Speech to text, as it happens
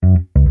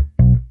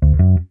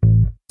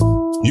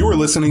You are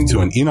listening to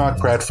an Enoch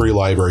Pratt Free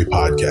Library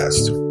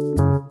podcast.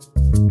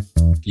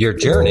 Your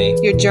journey.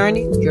 Your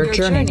journey. Your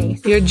journey.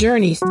 Your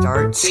journey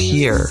Starts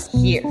here.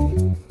 here.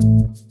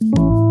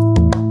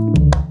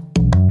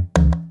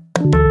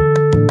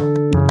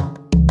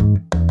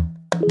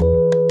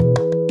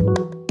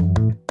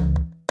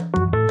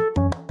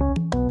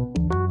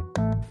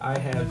 I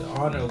have the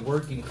honor of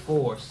working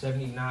for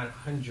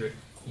 7,900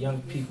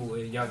 young people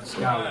and young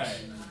scholars.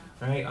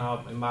 Right?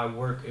 And my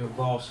work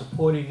involves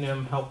supporting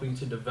them, helping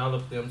to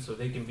develop them so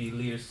they can be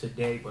leaders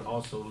today, but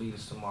also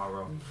leaders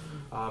tomorrow.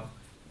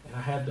 And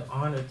I have the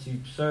honor to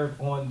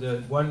serve on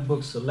the One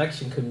Book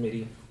Selection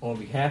Committee on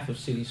behalf of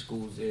City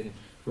Schools in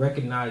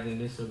recognizing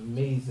this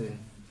amazing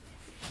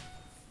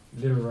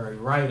literary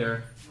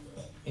writer,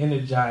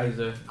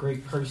 energizer,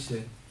 great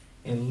person,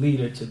 and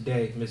leader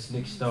today, Miss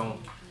Nick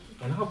Stone.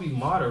 And I'll be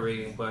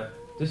moderating, but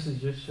this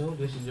is your show,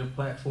 this is your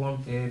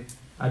platform, and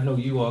I know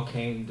you all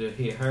came to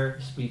hear her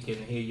speak and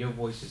hear your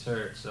voices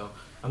heard, so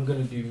I'm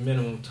going to do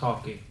minimum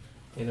talking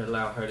and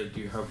allow her to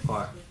do her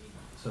part.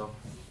 So,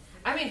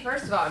 I mean,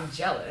 first of all, I'm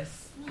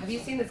jealous. Have you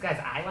seen this guy's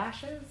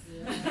eyelashes?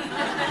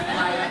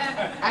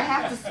 I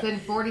have to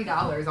spend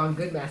 $40 on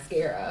good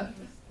mascara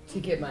to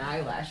get my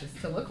eyelashes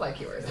to look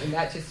like yours, and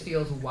that just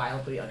feels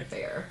wildly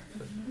unfair.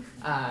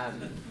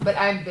 But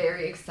I'm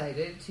very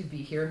excited to be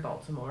here in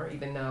Baltimore,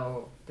 even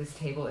though this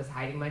table is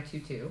hiding my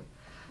tutu.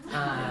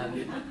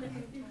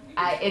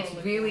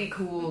 It's really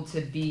cool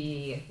to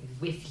be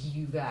with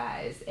you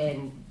guys.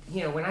 And,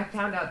 you know, when I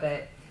found out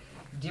that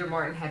Dear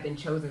Martin had been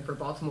chosen for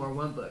Baltimore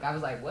One Book, I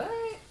was like, what?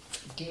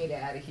 Get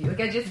out of here. Like,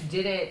 I just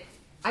didn't,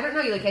 I don't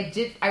know, like,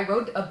 I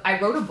wrote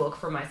a book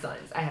for my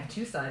sons. I have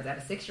two sons. I have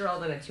a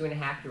 6-year-old and a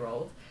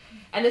 2.5-year-old.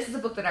 And this is a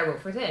book that I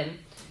wrote for them.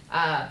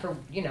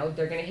 You know,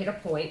 they're going to hit a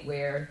point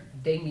where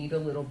they need a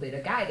little bit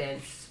of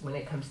guidance when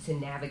it comes to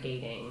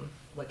navigating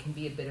what can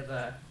be a bit of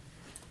a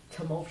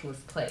tumultuous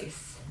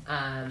place.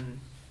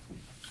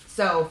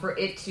 So for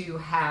it to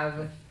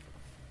have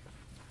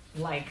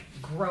like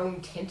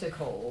grown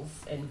tentacles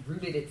and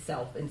rooted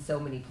itself in so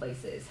many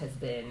places has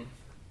been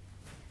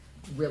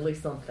really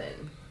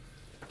something.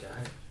 got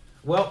it.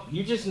 Well,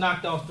 you just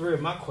knocked off 3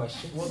 of my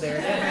questions. Well, there it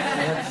is.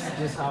 That's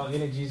just how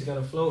energy is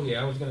going to flow here.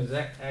 I was going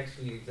to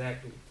actually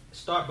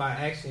start by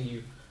asking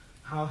you,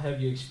 how have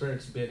your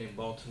experience been in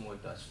Baltimore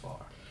thus far?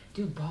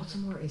 Dude,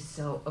 Baltimore is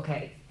so...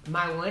 Okay,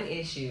 my one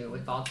issue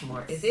with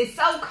Baltimore is it's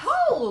so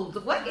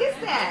cold. What is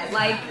that?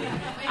 Like,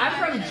 I'm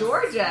from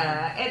Georgia,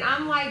 and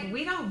I'm like,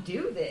 we don't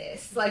do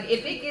this. Like,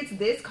 if it gets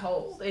this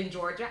cold in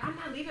Georgia, I'm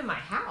not leaving my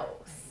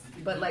house.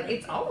 But, like,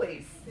 it's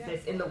always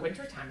this... In the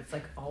wintertime, it's,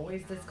 like,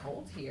 always this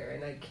cold here,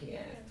 and I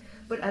can't...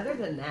 But other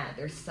than that,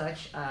 there's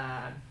such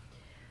a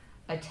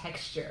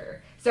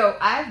texture. So,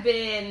 I've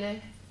been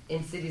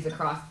in cities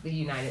across the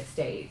United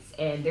States,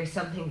 and there's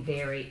something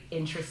very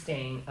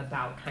interesting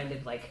about kind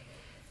of like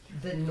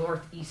the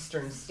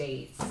northeastern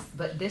states,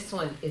 but this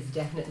one is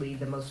definitely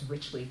the most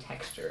richly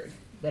textured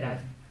that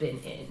I've been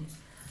in.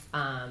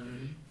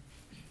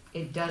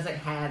 It doesn't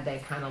have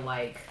that kind of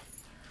like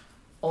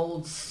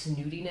old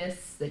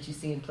snootiness that you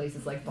see in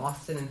places like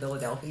Boston and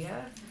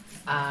Philadelphia,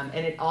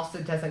 and it also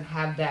doesn't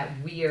have that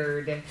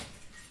weird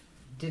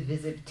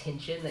divisive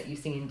tension that you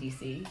see in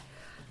DC.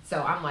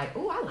 So I'm like,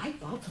 oh, I like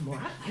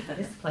Baltimore. I like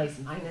this place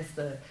minus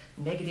the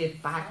negative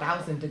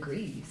 5,000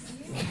 degrees.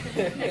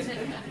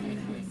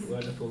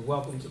 Wonderful.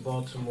 Welcome to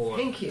Baltimore.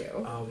 Thank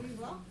you.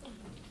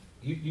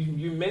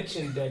 You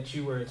mentioned that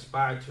you were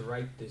inspired to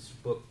write this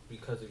book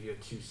because of your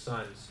 2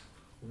 sons.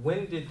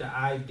 When did the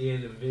idea,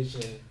 the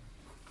vision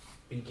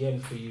begin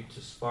for you to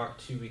spark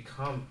to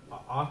become an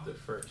author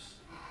first?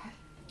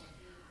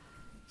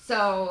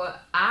 So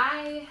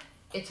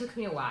it took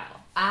me a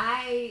while.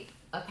 I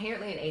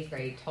apparently in 8th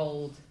grade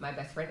told my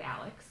best friend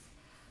Alex.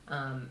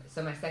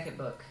 So my second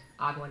book,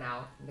 Odd One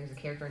Out, there's a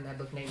character in that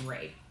book named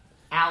Ray.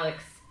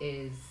 Alex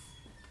is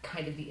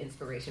kind of the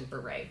inspiration for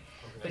Ray.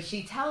 Okay. But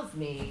she tells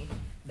me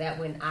that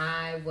when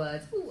I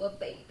was, a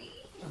baby.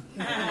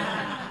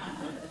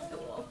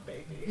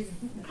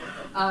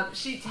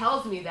 She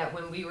tells me that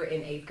when we were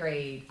in 8th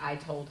grade, I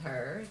told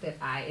her that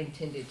I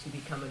intended to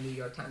become a New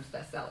York Times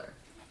bestseller.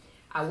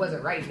 I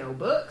wasn't writing no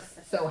books,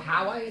 so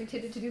how I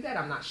intended to do that,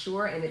 I'm not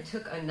sure. And it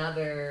took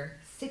another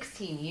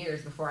 16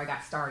 years before I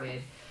got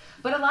started.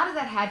 But a lot of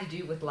that had to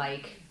do with,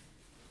 like,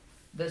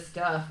 the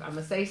stuff, I'm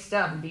going to say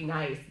stuff and be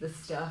nice, the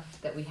stuff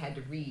that we had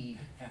to read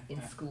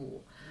in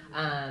school.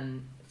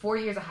 4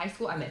 years of high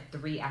school, I met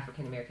 3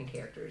 African-American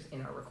characters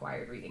in our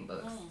required reading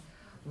books. Oh.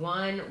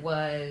 One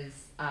was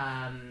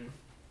kind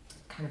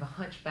of a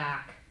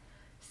hunchback,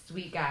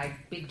 sweet guy,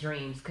 big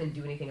dreams, couldn't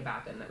do anything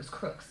about them. That was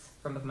Crooks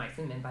from Of Mice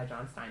and Men by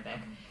John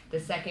Steinbeck. The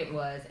second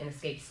was an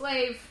escaped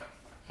slave,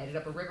 headed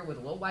up a river with a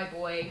little white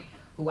boy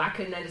who I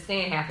couldn't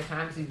understand half the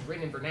time because he was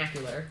written in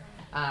vernacular.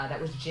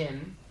 That was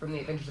Jim from The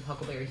Adventures of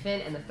Huckleberry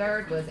Finn. And the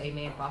third was a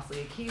man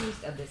falsely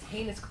accused of this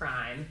heinous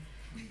crime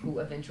who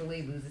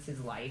eventually loses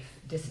his life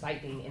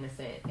despite being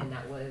innocent, and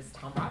that was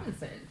Tom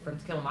Robinson from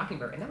To Kill a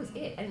Mockingbird, and that was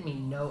it. I didn't meet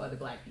no other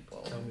black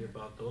people. Tell me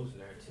about those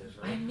narratives,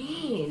 right? I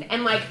mean,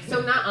 and like,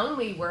 so not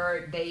only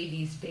were they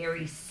these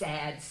very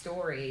sad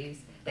stories,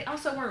 they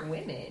also weren't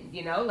women,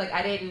 you know? Like,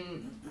 I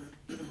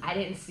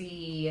didn't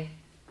see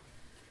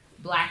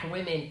black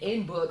women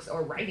in books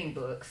or writing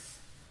books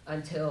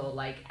until,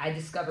 like, I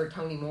discovered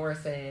Toni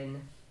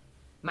Morrison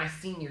my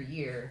senior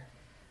year.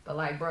 But,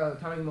 like, bro,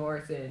 Toni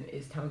Morrison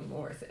is Toni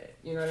Morrison.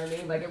 You know what I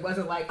mean? Like, it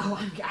wasn't like, oh,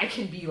 I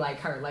can be like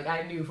her. Like,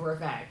 I knew for a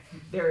fact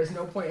there is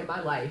no point in my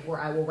life where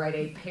I will write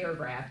a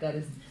paragraph that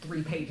is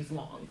 3 pages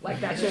long.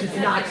 Like, that's just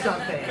not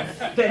something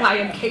that I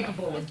am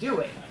capable of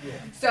doing.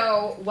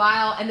 So,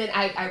 and then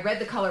I read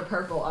The Color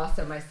Purple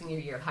also my senior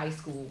year of high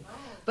school.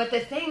 But the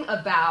thing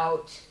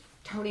about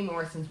Toni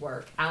Morrison's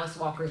work, Alice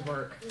Walker's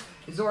work,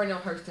 Zora Neale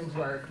Hurston's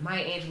work,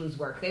 Maya Angelou's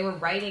work, they were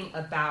writing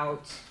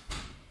about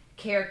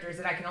characters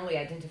that I can only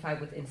identify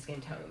with in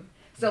skin tone.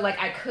 So, like,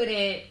 I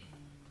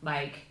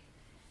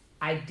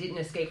didn't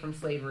escape from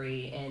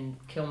slavery and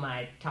kill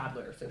my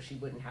toddler so she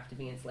wouldn't have to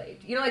be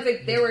enslaved. You know,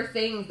 like there are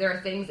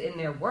things in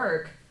their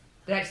work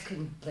that I just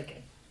couldn't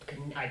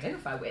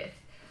identify with.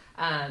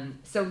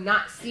 So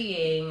not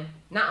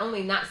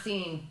only not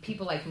seeing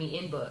people like me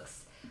in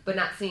books, but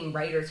not seeing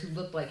writers who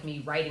looked like me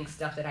writing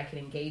stuff that I could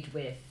engage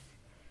with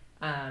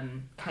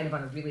kind of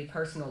on a really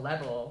personal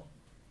level,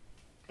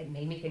 it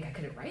made me think I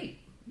couldn't write.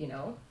 You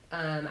know,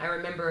 I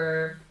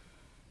remember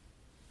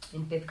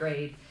in 5th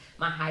grade,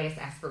 my highest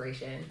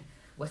aspiration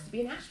was to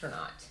be an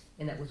astronaut.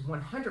 And that was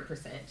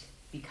 100%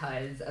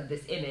 because of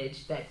this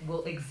image that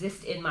will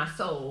exist in my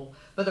soul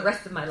for the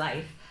rest of my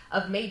life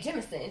of Mae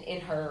Jemison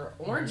in her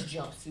orange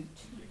jumpsuit.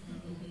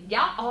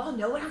 Y'all all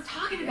know what I'm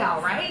talking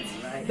about, right?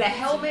 The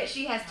helmet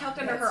she has tucked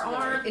under her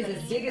arm is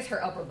as big as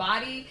her upper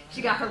body.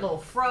 She got her little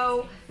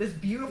fro, this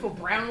beautiful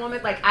brown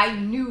woman. Like, I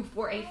knew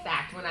for a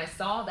fact when I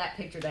saw that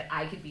picture that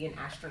I could be an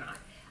astronaut.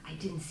 I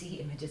didn't see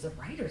images of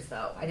writers,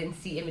 though. I didn't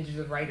see images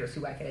of writers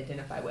who I could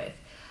identify with.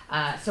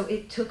 So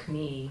it took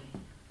me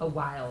a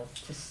while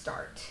to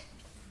start.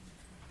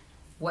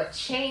 What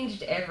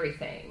changed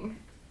everything,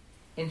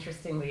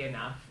 interestingly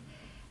enough,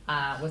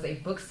 was a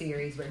book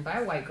series written by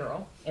a white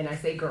girl. And I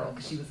say girl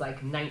because she was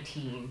like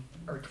 19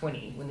 or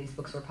 20 when these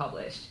books were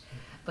published.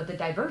 But the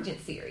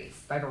Divergent series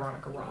by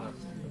Veronica Roth.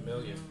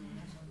 Familiar.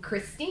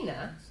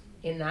 Christina,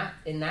 in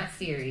that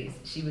series,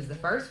 she was the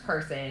first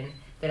person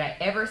that I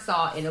ever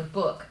saw in a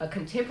book, a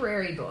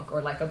contemporary book,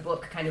 or like a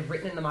book kind of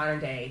written in the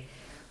modern day,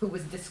 who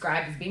was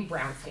described as being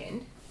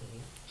brown-skinned.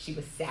 She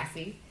was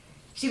sassy.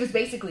 She was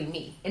basically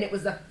me. And it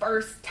was the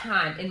first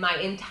time in my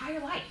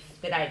entire life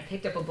that I had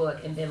picked up a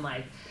book and been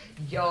like,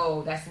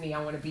 yo, that's me.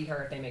 I want to be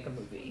her if they make a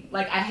movie.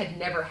 Like, I had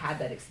never had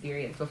that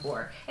experience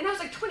before. And I was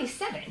like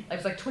 27. I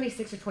was like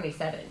 26 or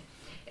 27.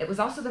 It was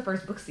also the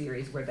first book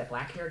series where that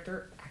black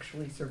character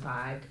actually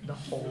survived the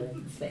whole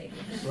thing.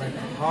 It's like a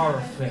horror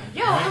film.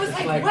 Yo, right? I was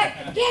like, what?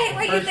 Yeah,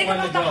 right. You think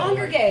about the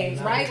Hunger Games,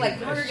 right?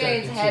 Like, Hunger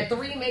Games had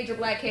 3 major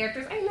black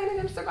characters. Ain't none of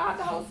them survived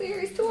the whole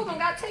series. 2 of them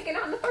got taken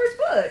out in the first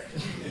book.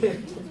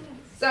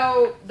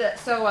 So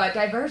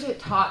Divergent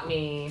taught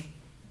me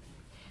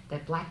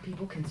that black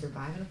people can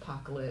survive an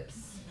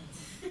apocalypse.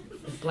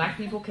 If black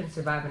people can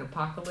survive an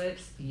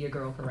apocalypse, your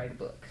girl can write a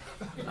book.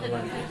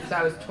 So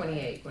I was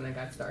 28 when I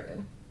got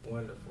started.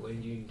 Wonderful.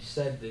 And you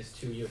said this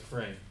to your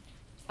friend.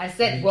 I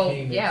said, well,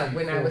 yeah,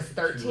 when I was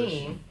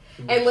 13.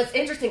 And what's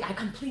interesting, I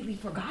completely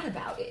forgot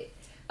about it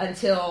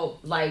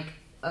until, like,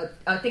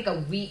 I think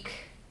the week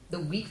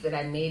that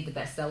I made the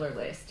bestseller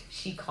list,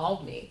 she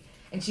called me.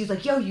 And she was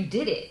like, yo, you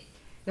did it.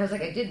 And I was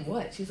like, I did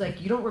what? She's like,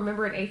 you don't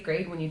remember in 8th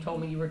grade when you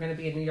told me you were going to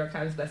be a New York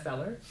Times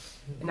bestseller?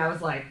 And I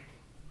was like,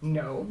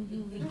 no,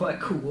 but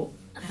cool.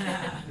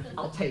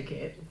 I'll take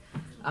it.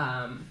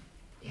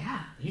 Yeah.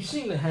 You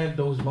seem to have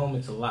those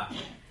moments a lot.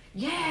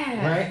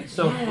 Yeah. Right?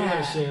 So yeah. we're going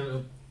to share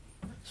a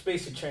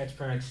space of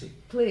transparency.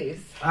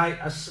 Please.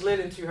 I slid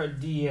into her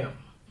DM.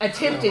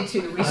 Attempted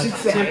to, we should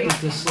say.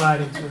 Attempted to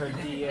slide into her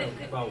DM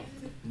about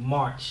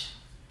March.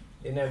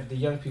 And the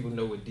young people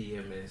know what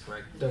DM is,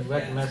 right?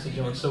 Direct message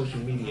on social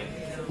media.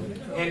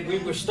 And we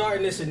were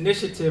starting this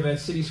initiative at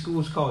City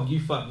Schools called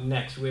Youth Up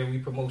Next, where we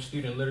promote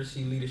student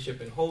literacy,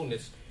 leadership, and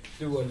wholeness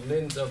through a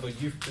lens of a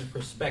youthful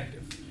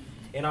perspective.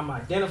 And I'm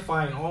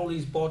identifying all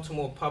these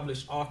Baltimore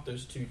published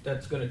authors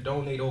that's going to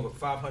donate over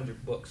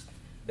 500 books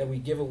that we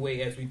give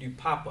away as we do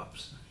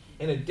pop-ups.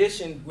 In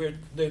addition,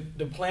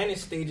 the planning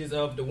stages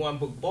of the One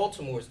Book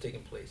Baltimore is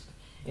taking place.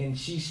 And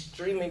she's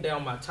streaming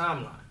down my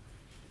timeline.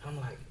 I'm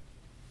like,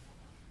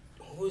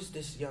 who is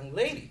this young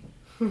lady?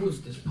 Who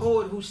is this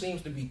poet who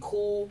seems to be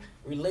cool,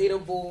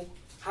 relatable?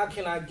 How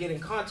can I get in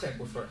contact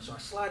with her? So I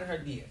slide in her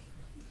DM.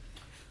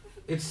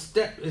 It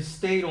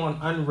stayed on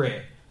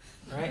unread,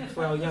 right?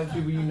 For our young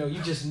people,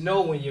 you just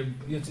know when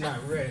it's not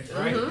read,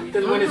 right?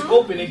 Because when it's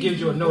open, it gives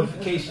you a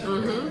notification.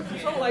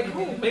 So I'm like,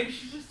 maybe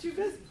she's just too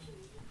busy.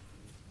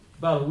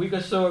 About a week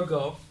or so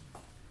ago,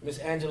 Miss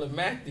Angela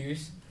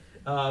Matthews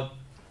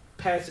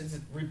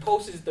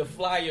reposts the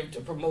flyer to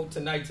promote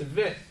tonight's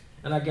event.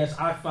 And I guess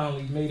I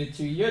finally made it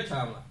to your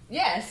timeline.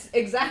 Yes,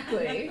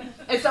 exactly.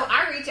 And so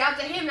I reach out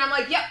to him and I'm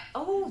like, yep,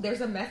 oh,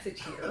 there's a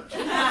message here.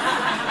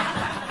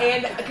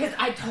 And because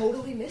I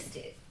totally missed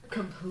it.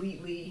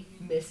 Completely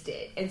missed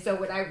it. And so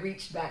when I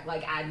reached back,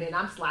 like,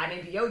 I'm sliding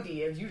into your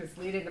DMs, you just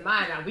slid into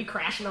mine, now we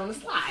crashing on the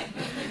slide.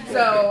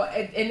 So,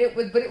 and it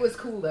was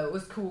cool though. It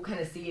was cool kind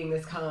of seeing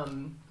this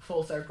come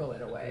full circle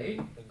in a way.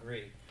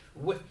 Agreed.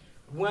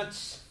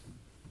 Once,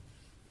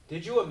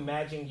 did you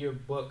imagine your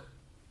book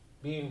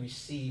being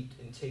received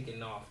and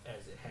taken off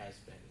as it has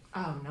been?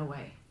 Oh, no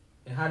way.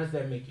 And how does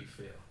that make you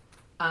feel?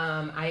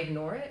 I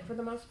ignore it for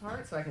the most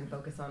part so I can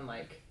focus on,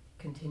 like,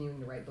 continuing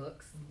to write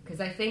books,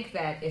 because I think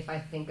that if I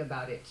think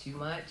about it too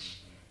much,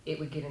 it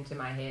would get into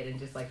my head and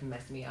just like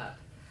mess me up.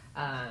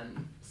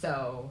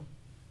 So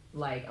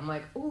like I'm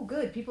like, oh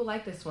good, people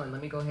like this one,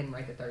 let me go ahead and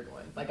write the third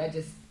one. Like I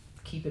just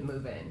keep it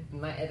moving.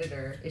 My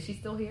editor, is she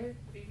still here?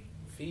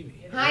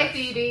 Phoebe. Hi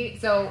Phoebe.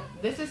 So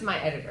this is my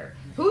editor.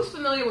 Who's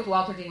familiar with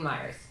Walter Dean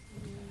Myers?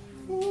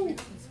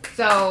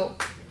 So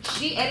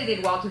she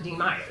edited Walter Dean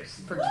Myers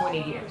for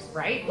 20 years,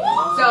 right?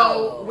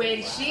 So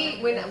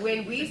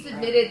when we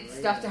submitted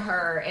stuff to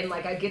her and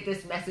like I get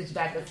this message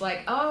back that's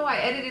like, oh, I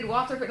edited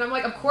Walter, and I'm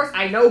like, of course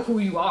I know who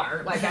you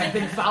are. Like I've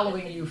been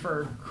following you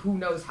for who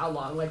knows how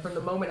long, like from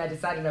the moment I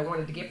decided I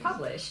wanted to get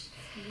published.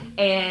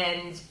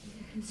 And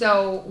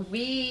so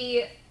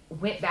we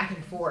went back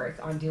and forth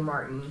on Dear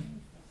Martin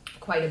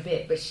quite a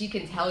bit, but she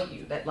can tell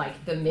you that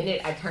like the minute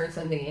I turn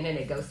something in and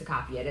it goes to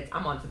copy edits,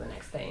 I'm on to the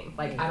next thing.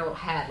 Like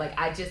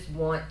I just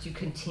want to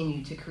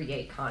continue to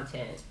create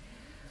content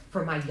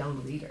for my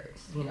young readers.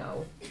 You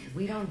know,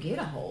 we don't get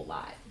a whole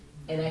lot.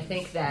 And I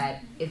think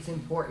that it's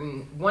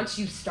important once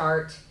you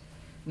start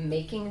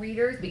making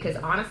readers, because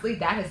honestly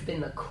that has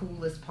been the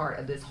coolest part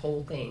of this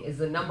whole thing is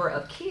the number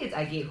of kids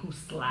I get who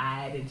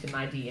slide into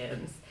my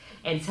DMs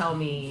and tell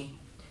me,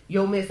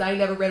 yo, miss, I ain't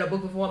never read a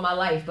book before in my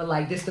life, but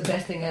like this the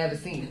best thing I ever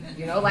seen.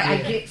 You know, like I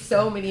get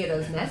so many of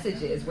those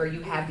messages where you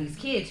have these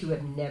kids who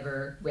have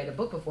never read a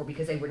book before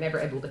because they were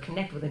never able to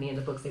connect with any of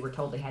the books they were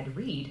told they had to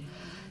read.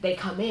 They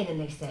come in and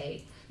they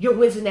say, yo,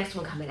 when's the next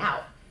one coming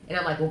out? And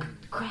I'm like, well,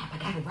 crap, I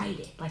gotta write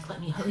it. Like,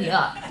 let me hurry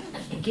up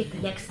and get the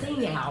next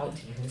thing out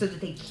so that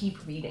they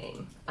keep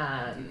reading.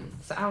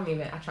 So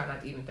I try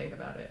not to even think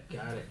about it.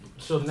 Got it.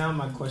 So now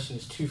my question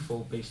is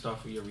twofold based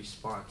off of your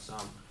response.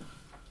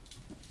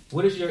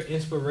 What is your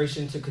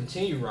inspiration to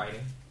continue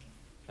writing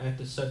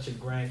after such a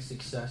grand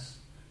success?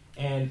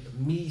 And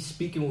me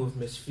speaking with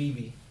Miss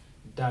Phoebe,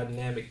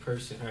 dynamic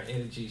person, her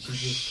energy, she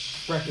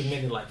just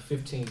recommended like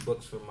 15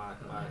 books for my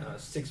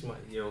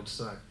 6-month-old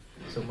son.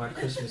 So my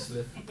Christmas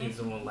list is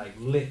on like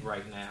lit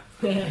right now.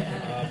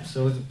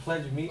 So it's a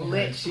pleasure meeting her.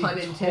 Lit, She pun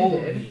told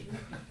intended. me,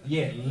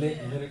 yeah,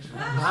 lit, literally. You see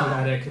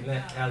how that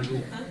connect?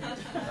 Alley-oop.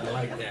 I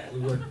like that.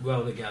 We work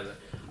well together.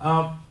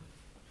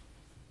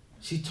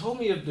 She told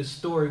me of the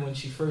story when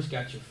she first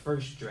got your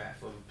first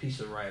draft of a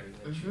piece of writing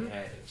that you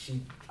had. And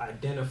she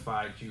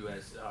identified you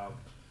as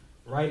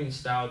writing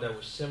style that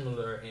was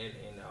similar and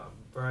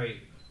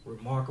very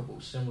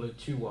remarkable, similar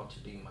to Walter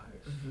Dean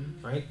Myers,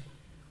 right?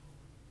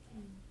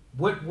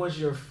 What was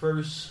your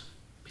first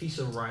piece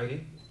of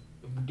writing?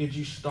 Did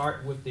you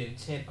start with the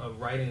intent of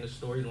writing the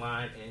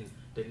storyline and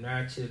the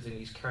narratives and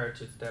these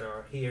characters that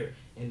are here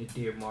in the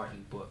Dear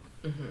Martin book?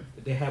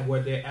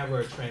 Were there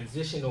ever a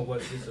transition, or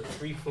was this a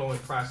free-flowing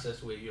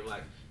process where you're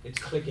like, it's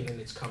clicking and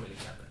it's coming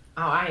together?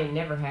 Oh, I ain't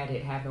never had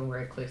it happen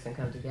where it clicks and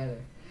comes together.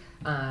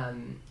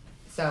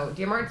 So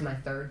Dear Martin's my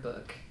third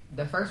book.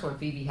 The first one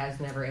Phoebe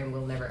has never and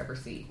will never ever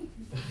see.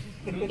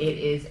 It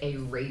is a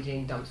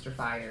raging dumpster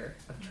fire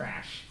of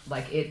trash.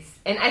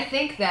 And I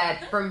think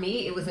that for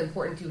me it was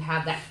important to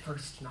have that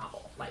first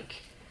novel, like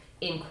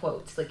in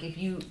quotes. Like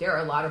there are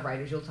a lot of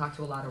writers, you'll talk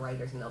to a lot of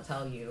writers and they'll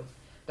tell you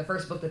the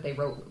first book that they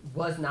wrote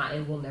was not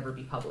and will never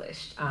be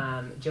published.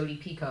 Jodi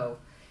Picoult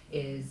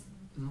is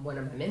one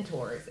of my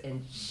mentors,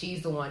 and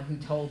she's the one who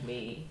told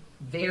me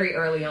very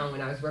early on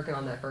when I was working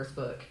on that first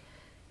book,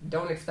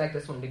 don't expect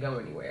this one to go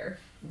anywhere.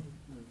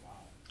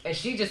 And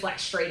she just like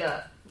straight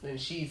up, and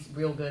she's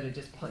real good at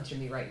just punching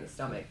me right in the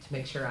stomach to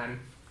make sure I'm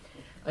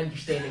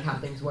understanding how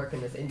things work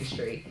in this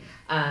industry.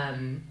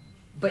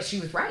 But she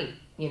was right,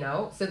 you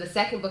know? So the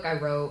second book I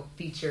wrote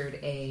featured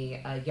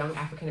a young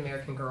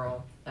African-American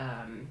girl.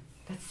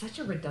 That's such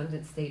a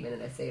redundant statement,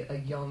 and I say a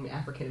young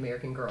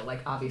African-American girl.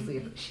 Like, obviously,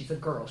 if she's a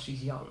girl,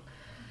 she's young.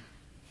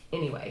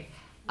 Anyway,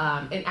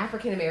 an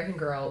African-American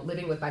girl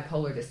living with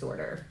bipolar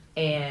disorder.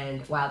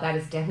 And while that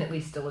is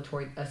definitely still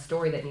a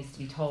story that needs to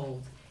be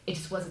told, it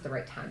just wasn't the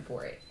right time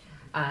for it.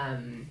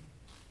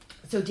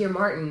 So Dear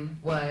Martin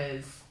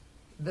was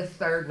the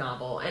third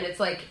novel. And it's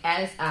like,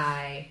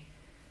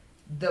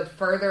 the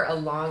further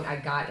along I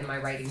got in my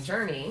writing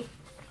journey,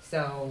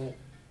 so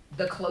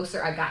the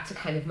closer I got to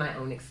kind of my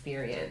own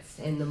experience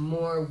and the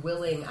more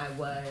willing I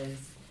was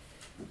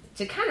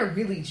to kind of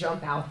really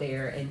jump out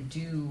there and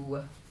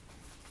do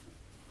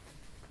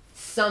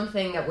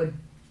something that would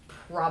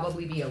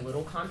probably be a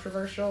little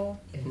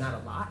controversial, if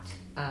not a lot.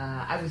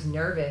 I was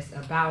nervous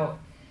about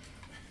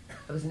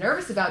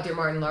Dear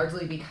Martin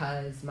largely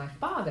because my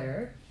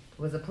father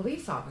was a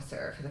police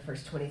officer for the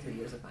first 23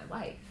 years of my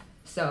life.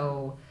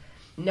 So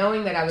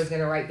knowing that I was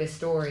going to write this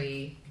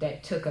story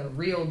that took a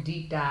real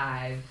deep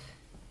dive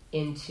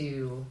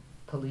into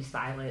police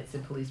violence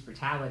and police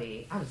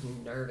brutality, I was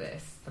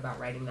nervous about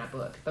writing that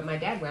book. But my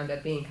dad wound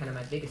up being kind of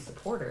my biggest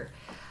supporter.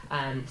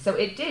 So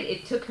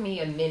it took me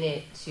a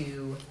minute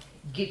to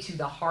get to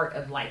the heart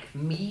of like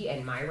me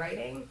and my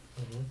writing,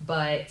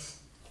 but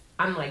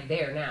I'm like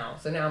there now.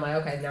 So now I'm like,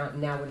 okay,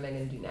 now what am I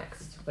going to do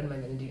next? What am I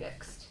going to do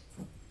next?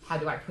 How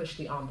do I push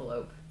the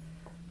envelope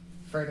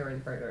further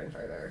and further and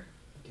further?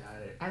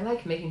 Got it. I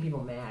like making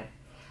people mad.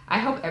 I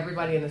hope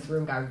everybody in this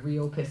room got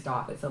real pissed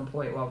off at some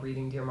point while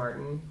reading Dear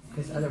Martin,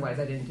 because otherwise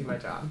I didn't do my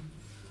job.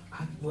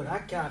 What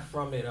I got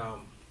from it,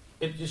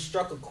 it just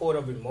struck a chord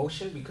of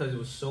emotion because it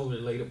was so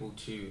relatable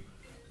to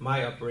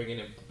my upbringing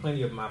and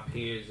plenty of my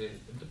peers and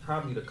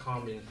probably the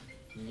common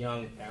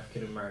young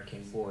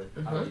African-American boy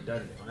out there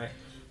done it, right?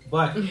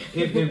 But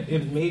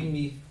it made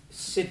me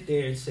sit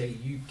there and say,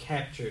 you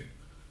captured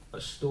a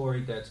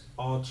story that's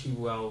all too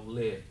well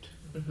lived,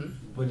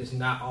 but it's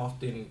not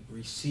often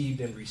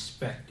received and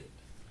respected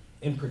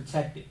and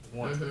protected,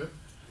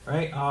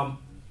 right?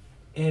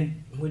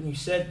 And when you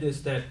said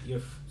this, that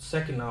your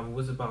second novel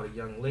was about a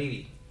young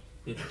lady,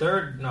 your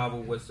third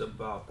novel was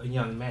about a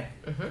young man,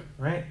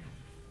 right?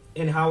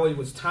 And how it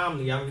was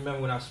timely. I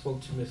remember when I spoke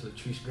to Miss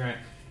Latrice Grant,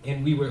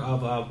 and we were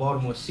of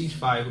Baltimore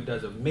Ceasefire, who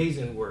does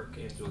amazing work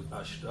and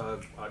a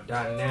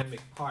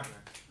dynamic partner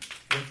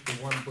with the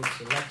One Book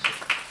Selection.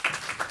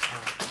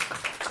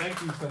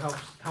 Thank you for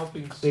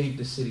helping save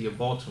the city of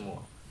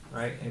Baltimore,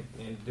 right?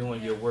 And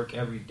doing your work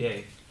every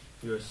day.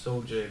 You're a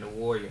soldier and a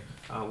warrior.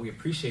 We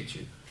appreciate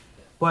you.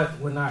 But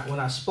when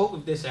I spoke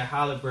of this at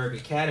Hollenberg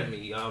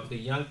Academy, the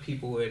young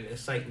people in the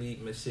site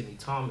lead, Miss Sydney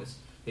Thomas,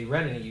 they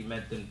read it and you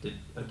met them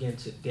again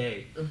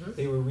today.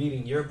 They were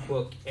reading your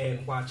book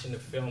and watching the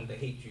film The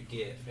Hate You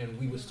Give. And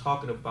we was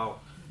talking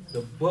about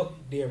the book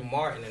Dear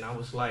Martin, and I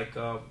was like,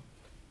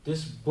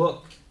 this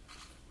book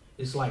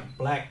is like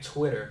Black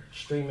Twitter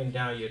streaming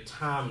down your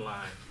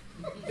timeline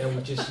that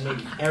would just make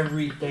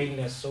everything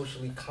that's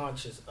socially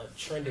conscious a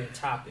trending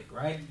topic,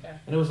 right?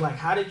 And it was like,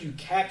 how did you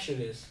capture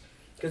this?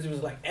 Because it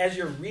was like, as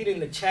you're reading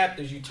the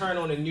chapters, you turn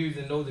on the news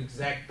and those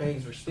exact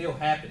things were still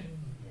happening.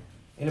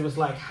 And it was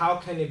like, how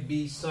can it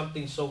be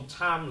something so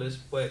timeless,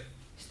 but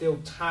still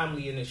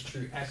timely in its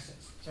true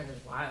essence?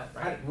 It's wild,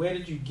 right? Where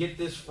did you get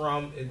this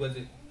from?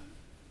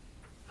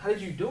 How did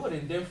you do it?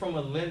 And then from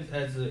a lens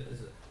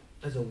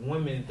as a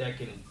woman that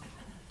can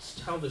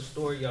tell the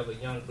story of a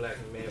young black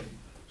man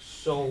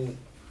so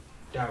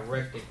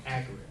direct and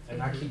accurate.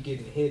 And I keep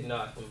getting hit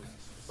up from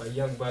my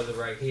young brother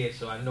right here,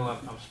 so I know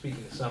I'm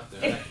speaking to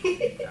something.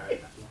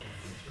 Right?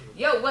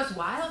 Yo, what's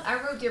wild? I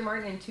wrote Dear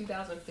Martin in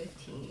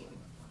 2015.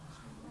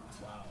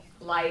 Wow.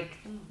 Like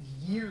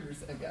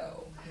years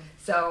ago.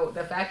 So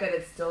the fact that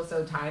it's still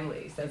so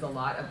timely says a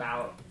lot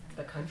about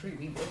the country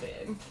we live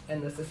in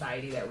and the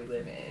society that we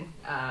live in.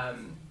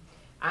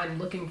 I'm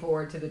looking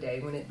forward to the day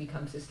when it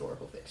becomes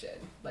historical fiction.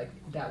 Like,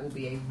 that will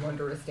be a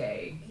wondrous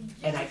day,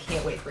 and I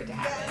can't wait for it to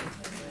happen.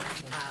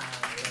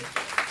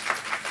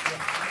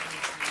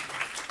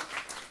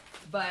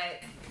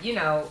 But, you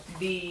know,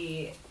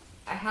 I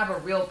have a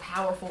real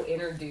powerful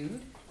inner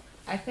dude,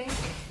 I think.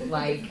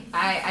 Like,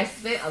 I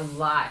spent a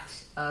lot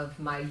of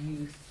my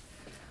youth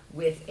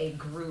with a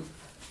group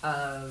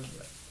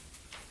of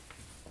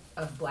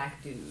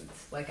black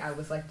dudes. Like, I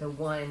was like the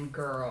one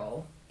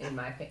girl in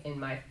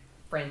my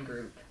friend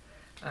group,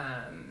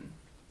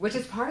 which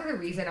is part of the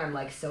reason I'm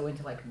like so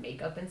into like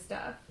makeup and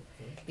stuff,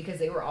 because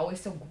they were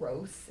always so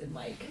gross and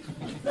like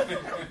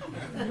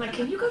I'm like,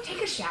 can you go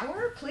take a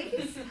shower,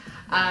 please?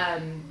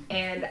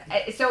 And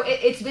so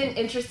it's been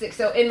interesting.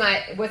 So in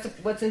my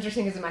what's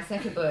interesting is in my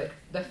second book,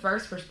 the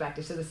first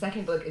perspective. So the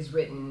second book is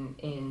written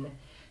in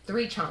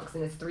 3 chunks,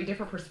 and it's 3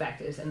 different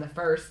perspectives. And the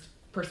first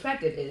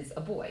perspective is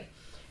a boy,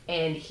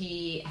 and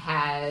he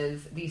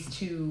has these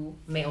 2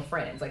 male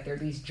friends, like they're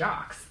these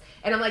jocks.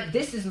 And I'm like,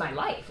 this is my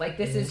life. Like,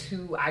 this is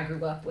who I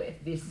grew up with.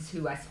 This is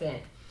who I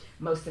spent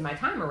most of my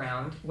time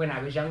around when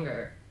I was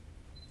younger.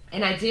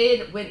 And I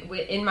did,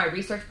 in my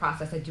research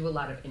process, I do a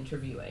lot of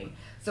interviewing.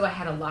 So I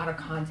had a lot of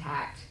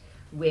contact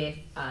with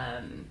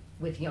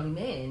young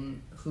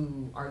men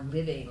who are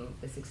living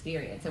this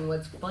experience. And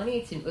what's funny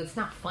it's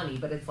not funny,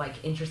 but it's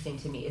like interesting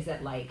to me, is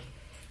that like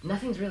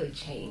nothing's really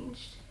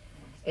changed.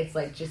 It's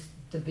like just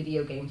the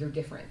video games are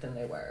different than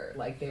they were.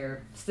 Like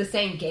it's the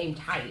same game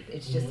type.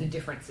 It's just a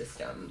different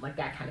system, like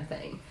that kind of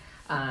thing.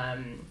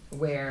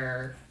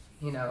 Where,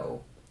 you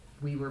know,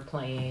 we were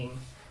playing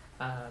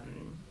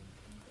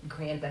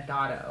Grand Theft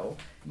Auto.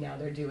 Now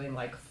they're doing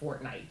like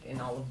Fortnite and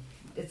all of.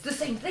 It's the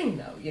same thing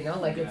though, you know.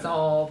 Like it's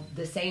all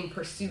the same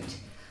pursuit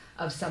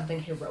of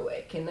something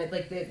heroic, and that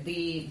like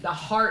the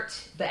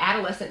heart, the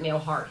adolescent male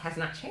heart, has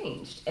not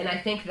changed. And I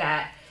think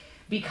that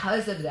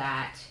because of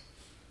that,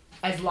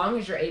 as long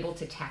as you're able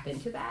to tap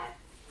into that,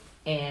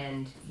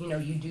 and you know,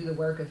 you do the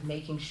work of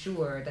making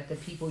sure that the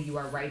people you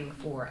are writing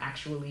for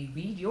actually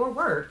read your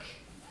work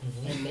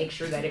and make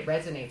sure that it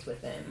resonates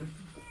with them,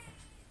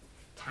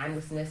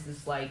 timelessness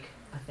is like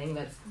a thing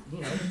that's,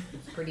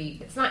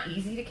 it's not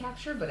easy to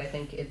capture, but I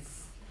think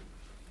it's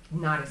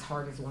not as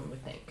hard as one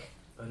would think.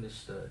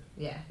 Understood.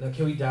 Yeah. Now,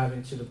 can we dive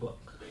into the book?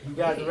 You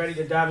guys ready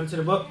to dive into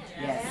the book?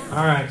 Yes.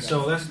 All right,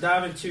 so let's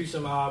dive into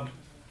some,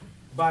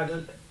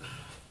 let's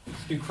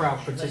do crowd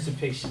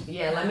participation.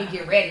 Yeah, let me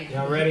get ready.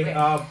 Y'all ready?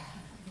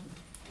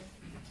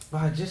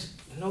 Just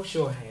no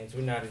show of hands.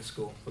 We're not in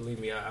school. Believe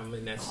me, I'm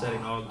in that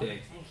setting all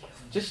day.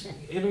 Just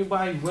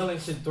anybody willing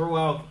to throw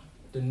out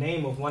the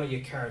name of one of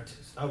your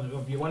characters, of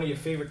one of your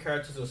favorite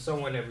characters, or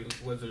someone that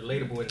was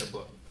relatable in the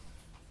book.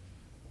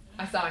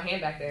 I saw a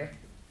hand back there.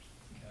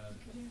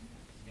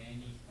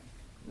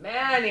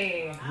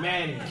 Manny.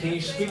 Can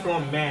you speak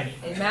on Manny?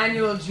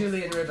 Emmanuel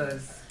Julian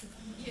Rivers.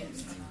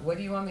 What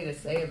do you want me to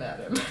say about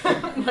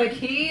him? Like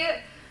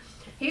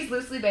he's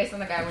loosely based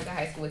on a guy I went to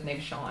high school with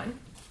named Sean.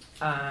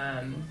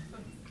 I'm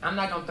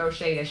not gonna throw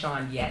shade at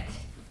Sean yet.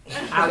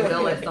 I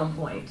will at some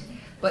point.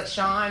 But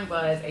Sean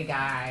was a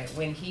guy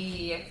when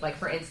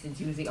for instance,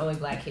 he was the only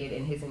black kid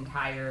in his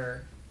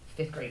entire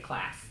 5th grade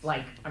class.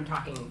 Like, I'm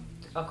talking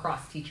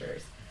across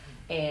teachers.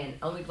 And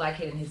only black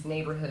kid in his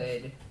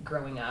neighborhood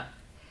growing up.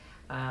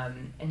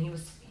 And he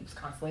was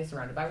constantly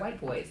surrounded by white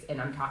boys. And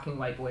I'm talking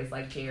white boys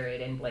like Jared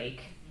and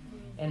Blake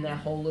and that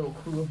whole little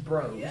crew of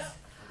bros.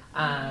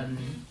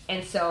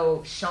 And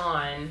so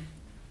Sean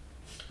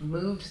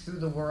moved through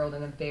the world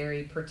in a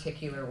very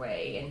particular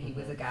way. And he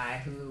was a guy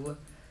who...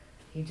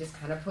 he just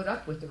kind of put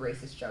up with the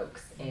racist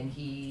jokes, and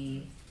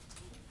he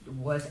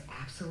was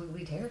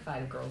absolutely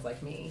terrified of girls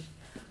like me.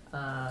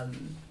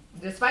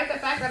 Despite the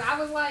fact that I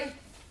was like,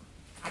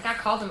 I got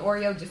called an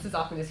Oreo just as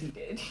often as he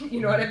did.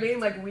 You know what I mean?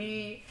 Like,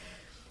 we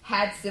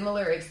had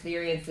similar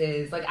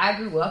experiences. Like, I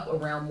grew up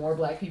around more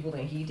black people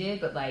than he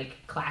did, but like,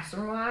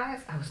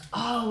 classroom-wise, I was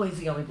always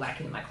the only black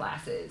kid in my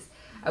classes.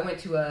 I went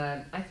to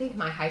I think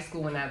my high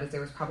school when I was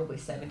there was probably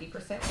 70%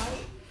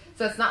 white.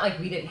 So it's not like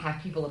we didn't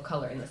have people of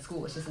color in the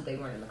school. It's just that they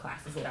weren't in the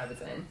classes that I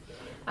was in.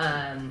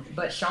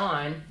 But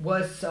Sean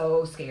was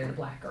so scared of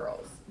black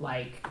girls,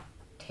 like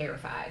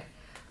terrified.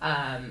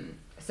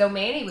 So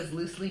Manny was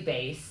loosely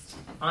based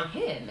on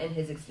him and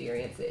his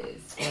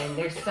experiences. And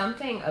there's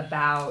something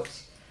about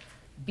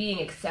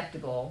being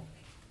acceptable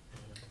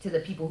to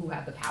the people who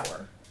have the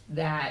power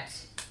that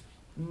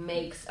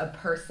makes a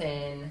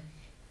person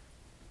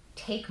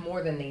take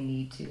more than they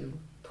need to,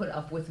 put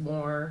up with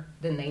more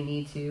than they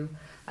need to.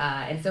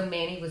 And so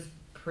Manny was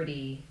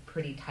pretty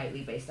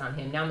tightly based on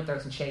him. Now I'm going to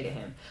throw some shade at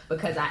him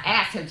because I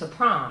asked him to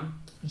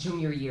prom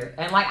junior year.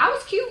 And, like, I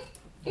was cute,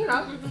 you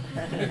know.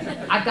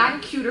 I've gotten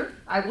cuter,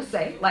 I will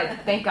say.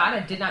 Like, thank God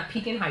I did not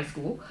peak in high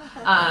school.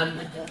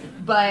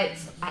 But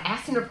I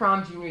asked him to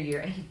prom junior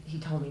year, and he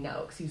told me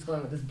no because he was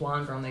going with this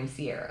blonde girl named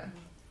Sierra.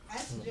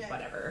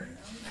 Whatever.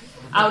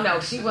 Oh, no,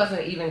 she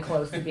wasn't even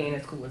close to being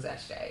as cool as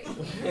SJ.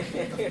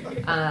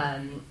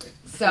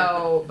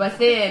 But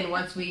then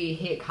once we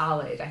hit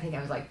college, I think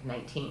I was like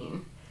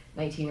 19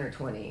 or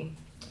 20,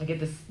 I get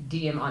this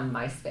DM on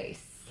MySpace.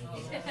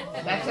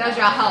 That tells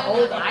y'all how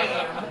old I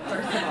am,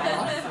 first of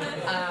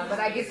all. But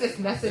I get this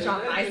message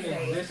on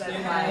MySpace that's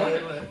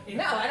like,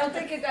 no, I don't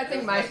think I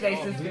think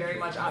MySpace is very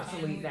much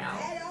obsolete now.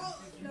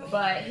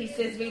 But he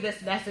sends me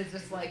this message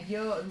just like,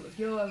 yo,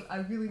 I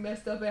really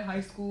messed up at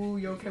high school.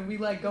 Yo, can we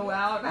like go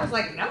out? And I was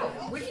like, no,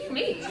 what do you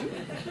mean?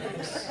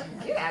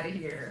 Get out of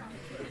here.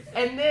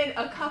 And then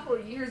a couple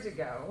of years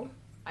ago,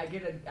 I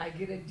get a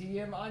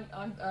DM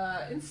on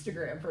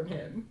Instagram from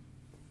him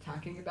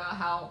talking about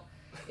how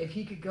if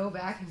he could go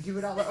back and do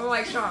it all over. I'm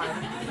like, Sean,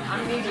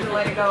 I'm gonna need you to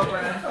let it go, bro.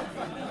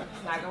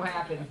 It's not gonna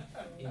happen.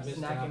 It's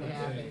not gonna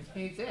happen.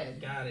 He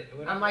did. Got it.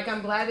 I'm like,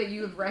 I'm glad that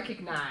you have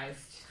recognized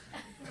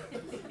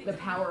the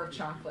power of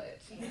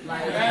chocolate.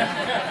 Like,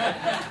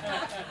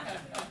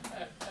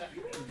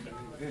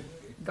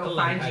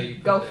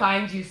 go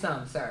find you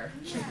some, sir.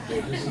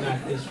 Just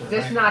not this one.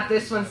 Just not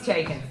this one's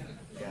taken.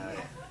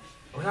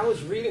 When I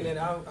was reading it,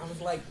 I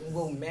was like,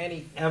 will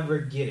Manny ever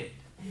get it?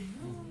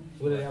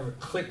 Will it ever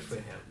click for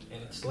him?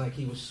 And it's like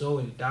he was so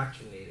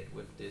indoctrinated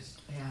with this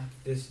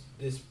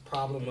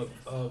problem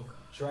of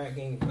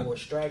dragging or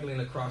straggling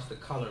across the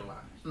color line.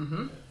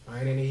 Mm-hmm.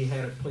 Right, and he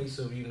had a place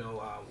of,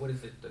 what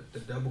is it, the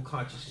double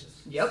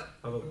consciousness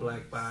of a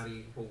black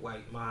body with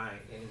white mind.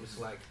 And it was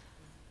like,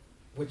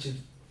 which is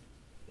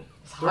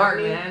it's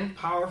hard, man.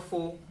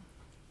 Powerful,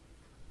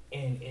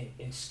 and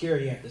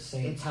scary at the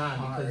same time.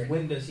 Hard. Because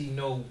when does he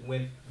know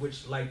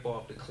which light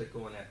bulb to click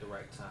on at the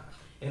right time?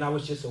 And I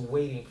was just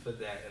waiting for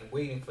that and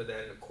waiting for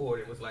that in the court.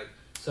 It was like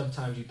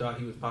sometimes you thought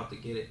he was about to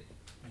get it,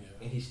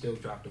 and he still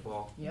dropped the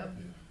ball. Yep.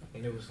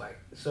 And it was like,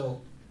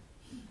 so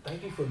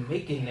thank you for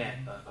making that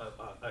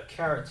a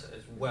character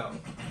as well,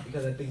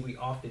 because I think we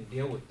often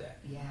deal with that.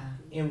 Yeah.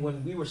 And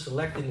when we were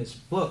selecting this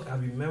book, I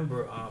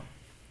remember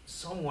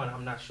someone,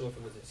 I'm not sure if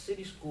it was in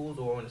city schools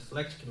or on the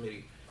selection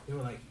committee, they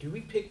were like, do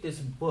we pick this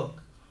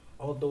book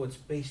although it's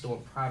based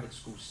on private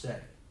school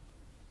setting?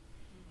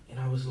 And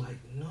I was like,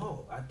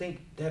 no, I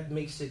think that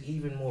makes it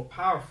even more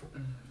powerful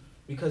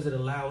because it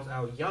allows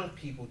our young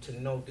people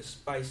to know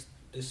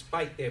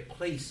despite their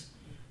place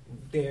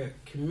their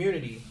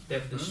community,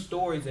 that the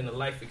stories and the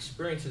life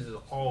experiences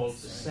are all the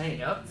same.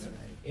 Yep.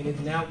 And it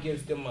now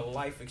gives them a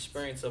life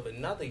experience of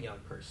another young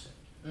person.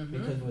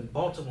 Because when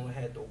Baltimore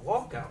had the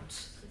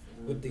walkouts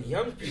with the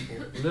young people,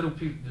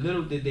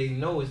 little did they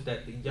know is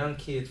that the young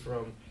kids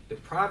from the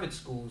private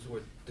schools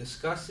were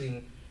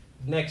discussing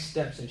next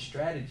steps and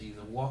strategies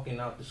of walking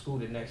out the school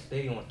the next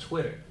day on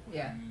Twitter.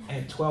 Yeah.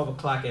 At 12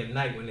 o'clock at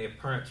night when their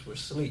parents were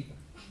asleep,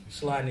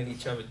 sliding in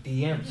each other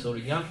DMs. So the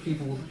young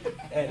people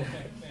at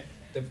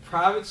the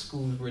private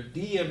schools were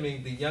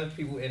DMing the young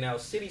people in our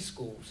city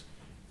schools,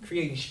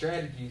 creating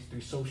strategies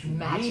through social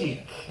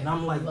media. And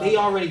I'm like, they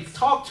already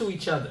talk to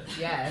each other.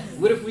 Yes.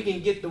 What if we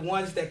can get the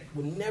ones that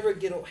will never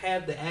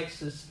have the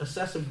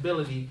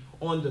accessibility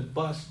on the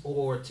bus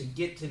or to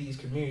get to these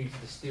communities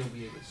to still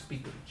be able to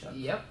speak with each other?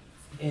 Yep.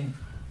 And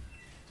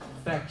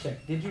fact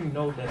check, did you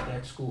know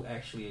that school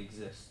actually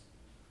exists?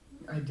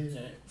 I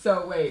didn't.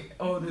 So wait,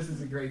 this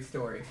is a great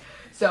story.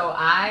 So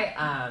I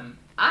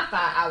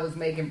thought I was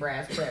making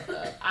Brass Prep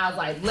up. I was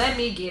like, let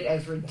me get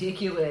as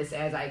ridiculous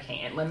as I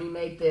can. Let me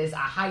make this a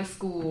high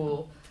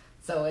school,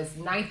 so it's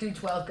 9th through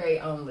 12th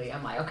grade only.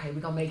 I'm like, okay, we're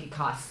gonna make it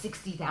cost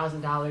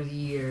 $60,000 a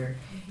year.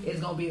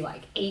 It's gonna be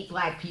like 8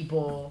 black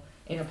people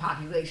in a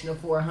population of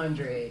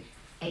 400.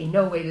 Ain't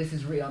no way this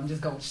is real. I'm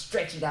just gonna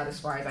stretch it out as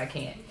far as I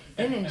can.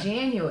 Then in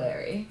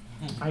January,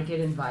 I get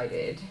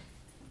invited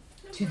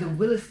to the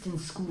Williston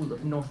School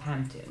of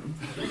Northampton.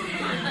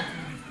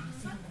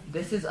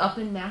 This is up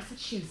in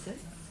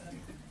Massachusetts.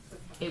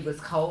 It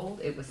was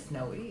cold, it was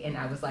snowy, and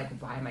I was like,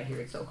 why am I here?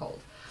 It's so cold.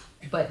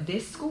 But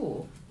this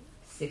school,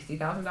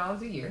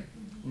 $60,000 a year,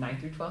 9th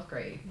through 12th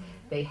grade,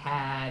 they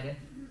had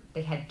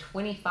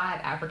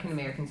 25 African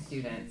American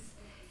students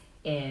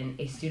in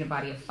a student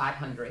body of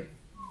 500,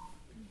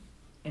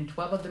 and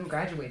 12 of them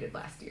graduated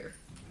last year.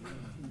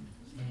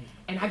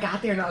 And I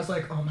got there and I was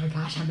like, oh my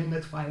gosh, I'm in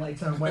the twilight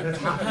zone. What is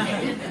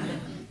happening?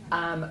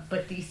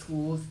 But these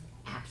schools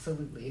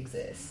absolutely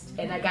exist.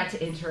 And I got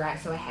to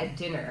interact. So I had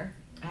dinner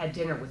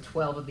with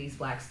 12 of these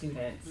black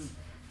students.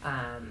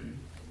 And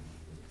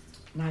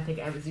I think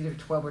I was either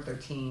 12 or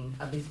 13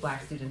 of these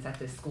black students at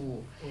this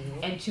school.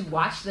 And to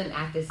watch them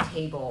at this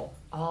table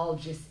all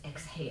just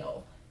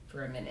exhale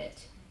for a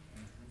minute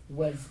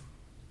was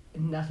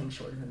nothing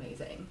short of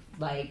amazing.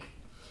 Like,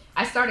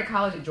 I started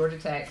college at Georgia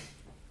Tech.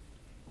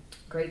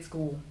 Great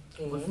school.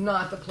 Was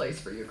not the place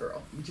for you,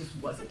 girl. It just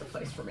wasn't the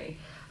place for me.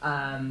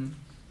 I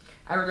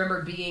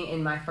remember being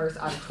in my first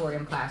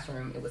auditorium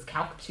classroom. It was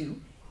Calc 2.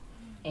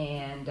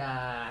 And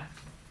I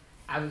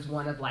was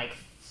one of like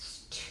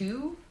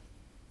 2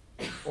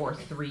 or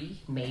 3,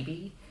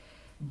 maybe,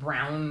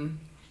 brown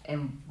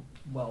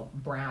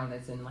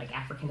as in like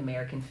African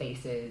American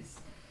faces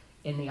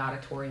in the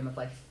auditorium of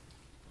like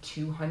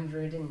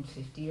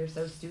 250 or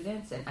so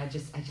students. And I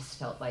just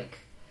felt like,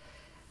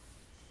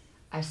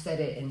 I've said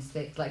it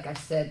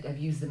I've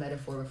used the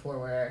metaphor before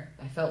where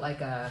I felt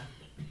like a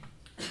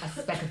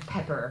speck of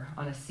pepper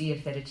on a sea of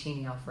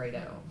fettuccine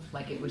Alfredo.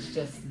 Like it was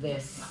just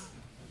this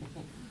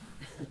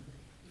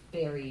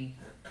very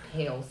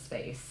pale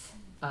space.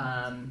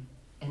 And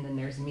then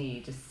there's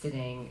me just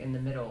sitting in the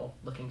middle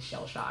looking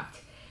shell-shocked.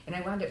 And I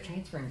wound up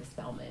transferring to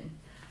Spelman.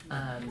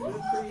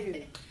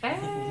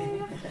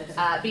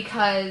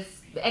 Because,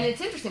 and it's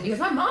interesting because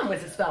my mom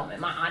went to Spelman.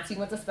 My auntie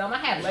went to Spelman.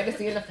 I had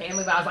legacy in the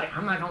family, but I was like,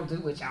 I'm not going to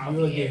do what y'all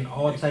You were did. getting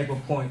all type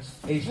of points.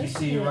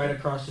 HBCU right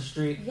across the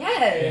street.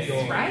 Yes,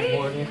 right?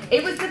 Morning.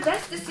 It was the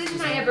best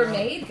decision I ever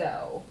made,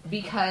 though,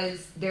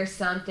 because there's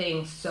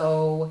something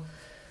so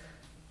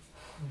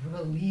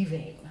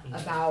relieving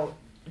about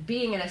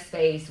being in a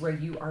space where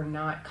you are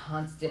not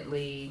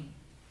constantly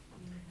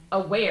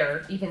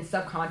aware, even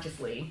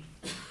subconsciously,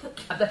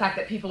 of the fact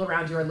that people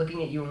around you are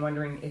looking at you and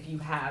wondering if you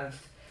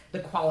have the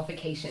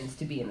qualifications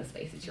to be in the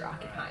space that you're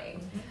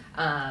occupying.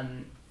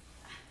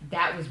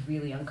 That was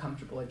really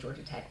uncomfortable at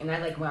Georgia Tech. And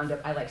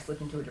I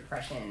slipped into a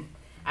depression.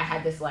 I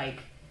had this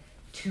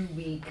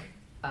 2-week,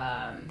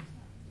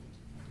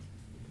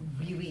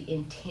 really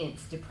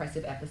intense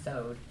depressive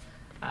episode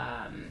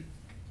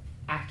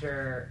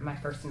after my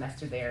first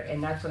semester there.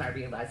 And that's when I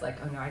realized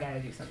oh no, I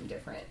gotta do something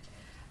different.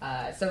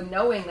 So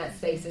knowing that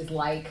spaces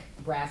like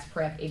Brass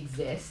Prep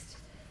exist,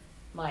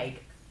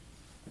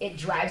 it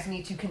drives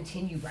me to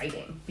continue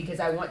writing because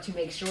I want to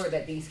make sure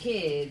that these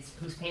kids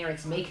whose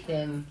parents make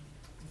them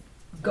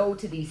go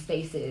to these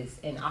spaces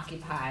and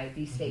occupy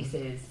these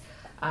spaces,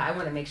 I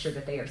want to make sure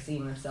that they are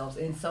seeing themselves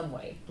in some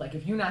way. Like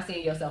if you're not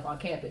seeing yourself on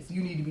campus,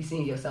 you need to be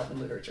seeing yourself in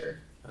literature.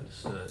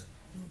 Understood.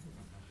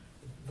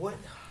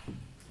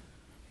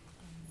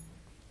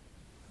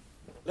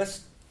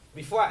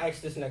 Before I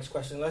ask this next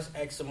question, let's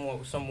ask some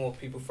more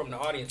people from the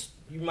audience.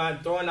 You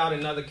mind throwing out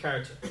another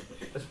character?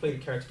 Let's play the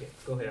character game.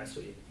 Go ahead, I saw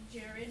you.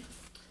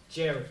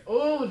 Jared.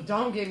 Oh,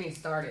 don't get me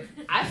started.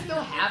 I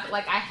still have, I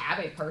have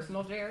a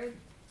personal Jared.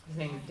 His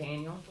name is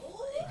Daniel.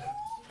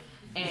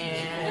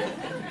 And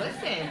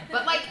listen,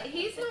 but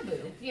he's my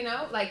boo,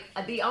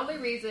 the only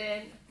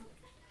reason,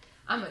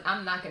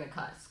 I'm not going to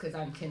cuss because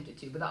I'm tempted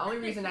to, but the only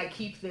reason I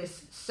keep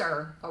this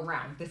sir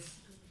around, this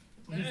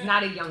He's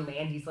not a young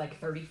man. He's like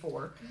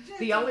 34.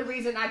 The only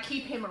reason I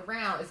keep him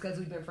around is because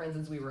we've been friends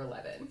since we were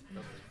 11.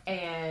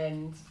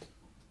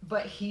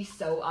 But he's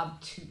so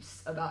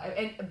obtuse about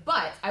it.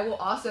 But I will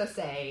also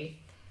say,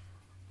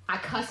 I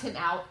cuss him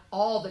out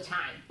all the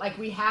time. Like,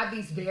 we have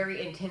these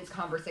very intense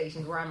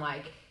conversations where I'm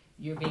like,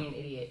 you're being an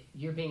idiot.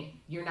 You're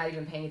not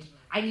even paying attention.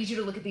 I need you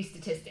to look at these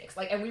statistics.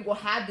 Like, and we will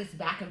have this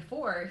back and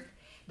forth.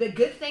 The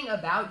good thing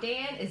about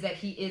Dan is that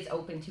he is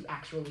open to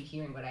actually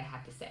hearing what I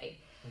have to say.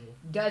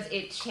 Does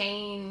it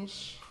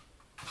change?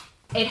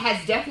 It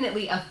has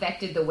definitely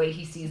affected the way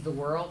he sees the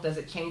world. Does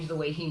it change the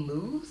way he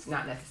moves?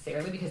 Not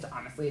necessarily, because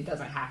honestly, it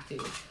doesn't have to.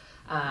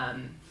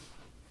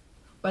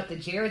 But the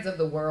Jareds of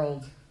the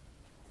world,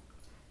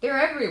 they're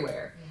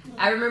everywhere.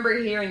 I remember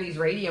hearing these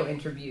radio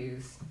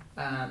interviews,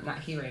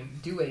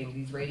 doing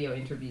these radio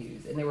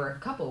interviews, and there were a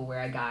couple where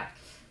I got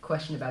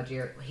questioned about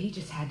Jared. He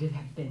just had to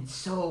have been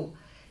so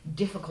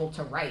difficult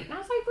to write. And I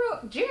was like, bro,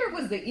 Jared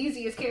was the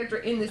easiest character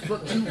in this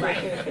book to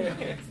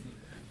write.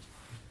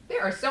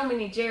 There are so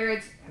many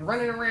Jareds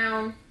running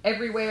around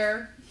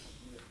everywhere,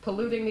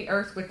 polluting the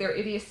earth with their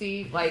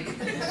idiocy. Like,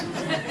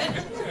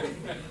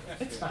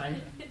 it's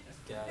fine.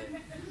 Got it.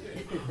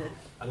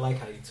 I like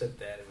how you took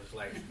that. It was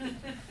like...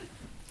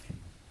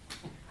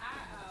 I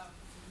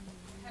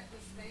had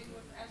this thing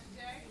with SJ.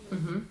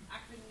 Mm-hmm. I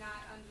could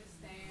not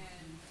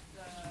understand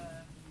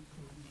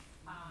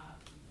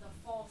the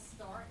false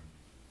start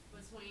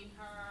between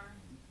her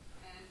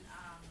and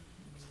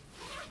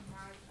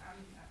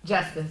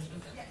Justice.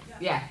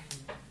 Yeah.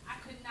 I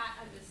could not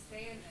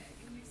understand that.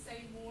 Can you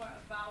say more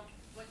about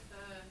what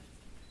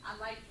I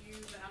like you,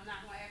 but I'm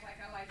not going to act like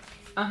I like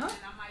you, and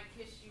I might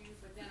kiss you,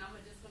 but then I'm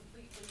going to just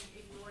completely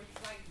ignore you.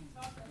 Like,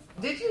 talk to us.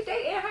 Did you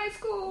date in high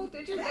school?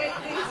 Did you date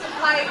these?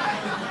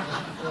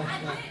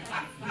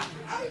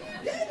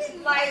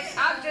 Like,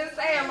 I'm just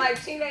saying,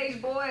 like,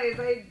 teenage boys,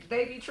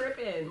 they be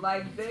tripping.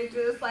 Like, they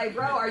just like,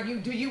 bro,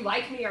 do you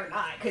like me or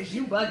not? Because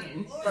you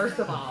bugging, first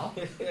of all.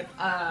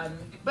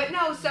 But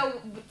no,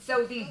 so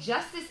the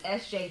Justice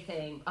SJ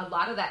thing, a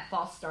lot of that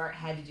false start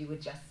had to do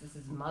with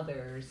Justice's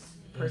mother's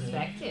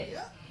perspective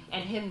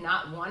and him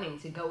not wanting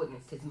to go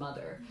against his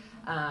mother.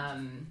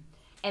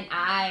 And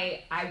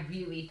I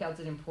really felt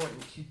it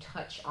important to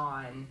touch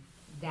on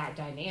that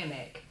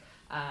dynamic,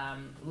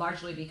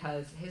 largely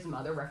because his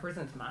mother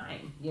represents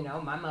mine,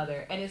 my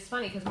mother. And it's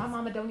funny because my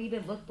mama don't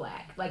even look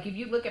black. Like, if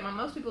you look at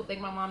most people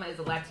think my mama is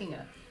a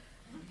Latina.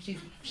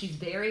 She's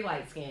very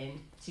light-skinned.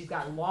 She's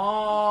got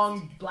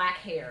long black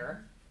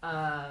hair.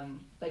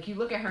 Like, you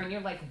look at her and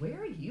you're like,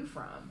 where are you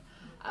from?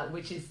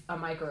 Which is a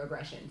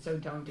microaggression, so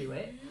don't do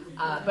it.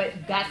 But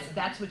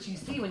that's what you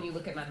see when you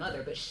look at my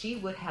mother. But she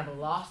would have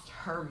lost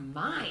her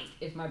mind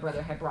if my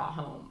brother had brought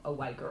home a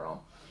white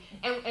girl.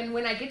 And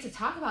when I get to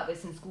talk about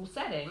this in school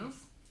settings,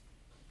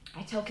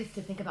 I tell kids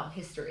to think about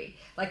history.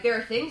 Like, there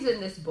are things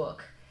in this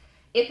book,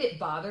 if it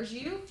bothers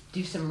you,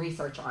 do some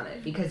research on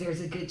it, because there's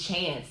a good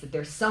chance that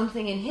there's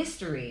something in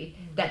history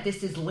that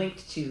this is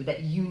linked to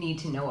that you need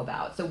to know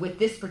about. So with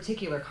this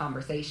particular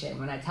conversation,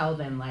 when I tell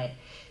them, like,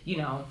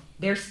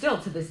 there still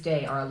to this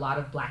day are a lot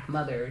of black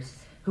mothers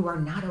who are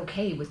not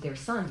okay with their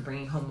sons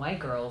bringing home white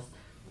girls.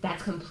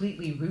 That's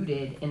completely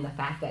rooted in the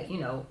fact that,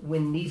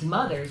 when these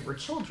mothers were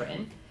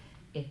children,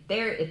 if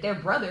their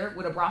brother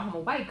would have brought home a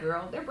white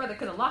girl, their brother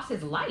could have lost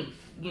his life,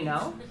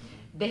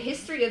 The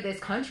history of this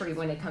country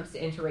when it comes to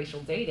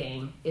interracial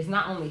dating is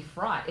not only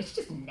fraught, it's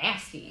just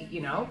nasty,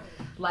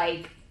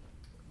 Like,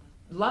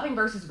 Loving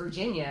versus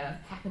Virginia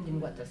happened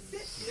in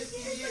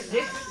 50 years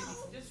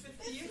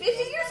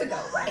ago,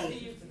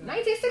 right?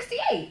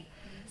 1968.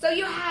 So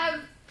you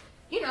have,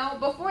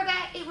 before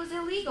that, it was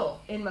illegal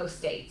in most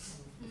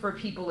states for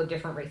people of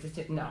different races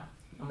to, no,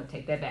 I'm going to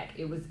take that back.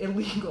 It was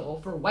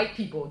illegal for white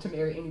people to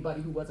marry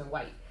anybody who wasn't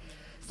white.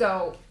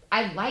 So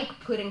I like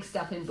putting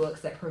stuff in books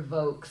that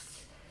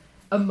provokes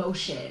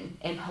emotion,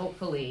 and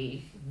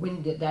hopefully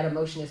when that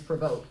emotion is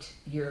provoked,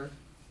 you're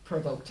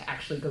provoked to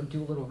actually go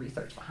do a little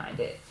research behind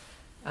it.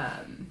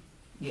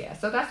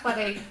 So that's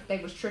why they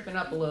was tripping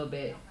up a little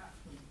bit.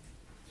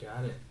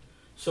 Got it.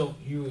 So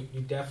you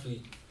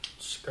definitely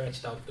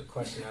scratched out the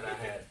question that I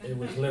had. It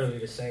was literally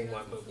the same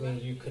one, but when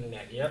you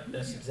connect, yep,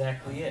 that's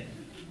exactly it.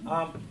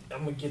 I'm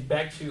gonna get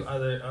back to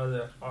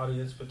other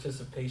audience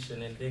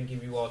participation and then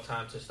give you all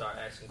time to start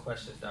asking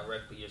questions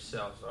directly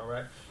yourselves. All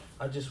right.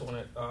 I just want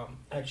to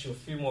ask you a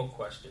few more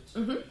questions.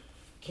 Mm-hmm.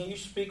 Can you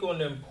speak on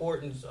the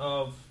importance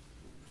of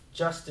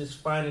Justice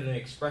finding an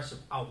expressive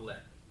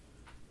outlet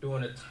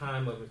during a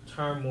time of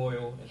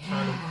turmoil,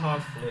 internal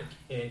conflict,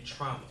 and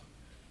trauma?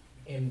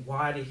 And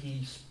why did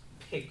he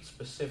pick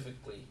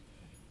specifically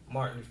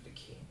Martin Luther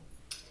King?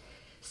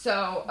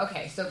 So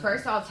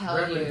first I'll tell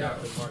Reverend you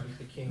Dr. Martin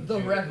Luther King the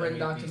Jr. Reverend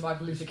Dr.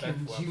 Martin Luther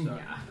King Jr.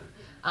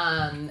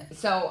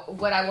 So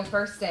what I will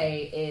first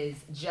say is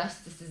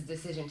Justice's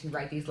decision to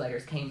write these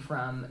letters came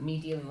from me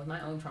dealing with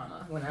my own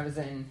trauma. When I was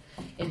in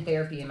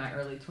therapy in my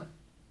early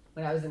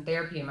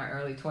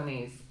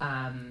 20s,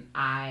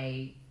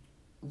 I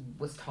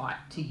was taught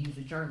to use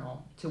a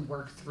journal to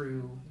work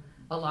through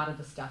a lot of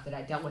the stuff that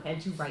I dealt with and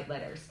to write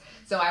letters.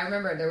 So I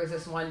remember there was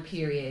this one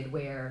period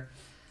where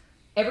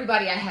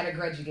everybody I had a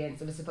grudge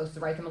against, I was supposed to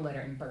write them a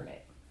letter and burn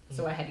it.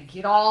 So I had to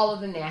get all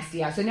of the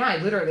nasty out. So now I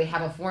literally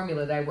have a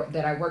formula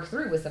that I work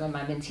through with some of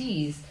my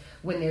mentees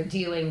when they're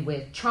dealing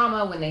with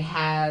trauma, when they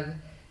have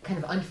kind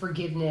of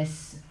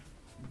unforgiveness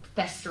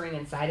festering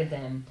inside of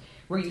them,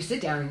 where you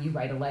sit down and you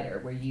write a letter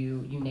where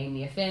you name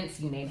the offense,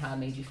 you name how it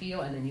made you feel,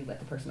 and then you let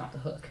the person off the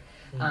hook.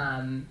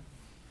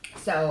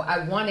 So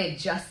I wanted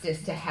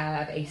Justice to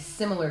have a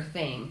similar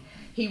thing.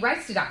 He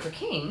writes to Dr.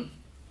 King,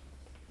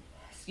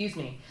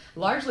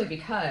 largely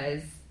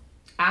because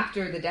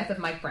after the death of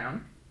Mike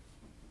Brown,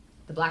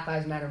 the Black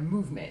Lives Matter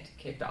movement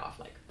kicked off.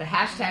 Like, the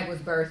hashtag was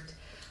birthed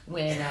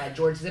when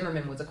George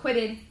Zimmerman was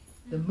acquitted.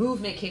 The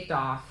movement kicked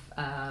off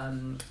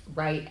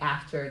right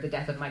after the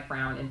death of Mike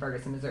Brown in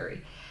Ferguson,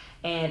 Missouri.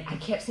 And I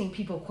kept seeing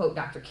people quote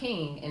Dr.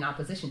 King in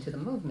opposition to the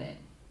movement.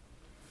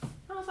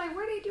 I was like,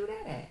 where do they do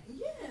that at?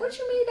 Yeah. What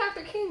you mean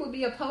Dr. King would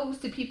be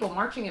opposed to people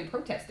marching and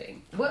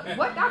protesting? What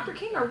Dr.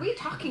 King are we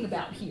talking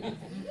about here?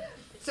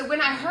 So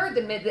when I heard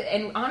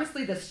and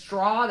honestly the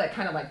straw that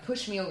kind of like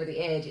pushed me over the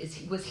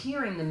edge was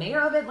hearing the mayor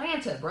of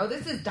Atlanta, bro,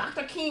 this is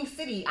Dr. King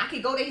City. I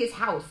could go to his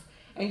house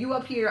and you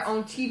up here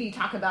on TV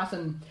talking about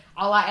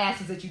all I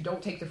ask is that you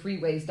don't take the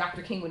freeways.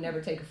 Dr. King would never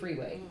take a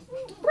freeway.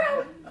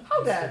 Bro,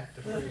 hold up.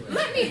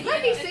 Let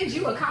me send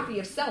you a copy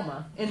of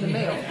Selma in the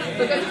mail.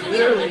 Because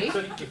clearly,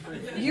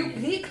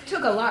 he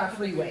took a lot of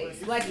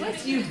freeways. Like,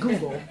 let's use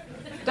Google.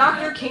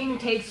 Dr. King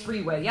takes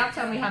freeway. Y'all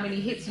tell me how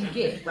many hits you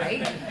get,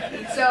 right?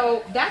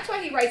 So that's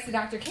why he writes to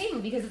Dr.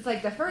 King, because it's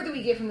like the further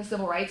we get from the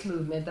civil rights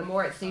movement, the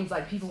more it seems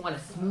like people want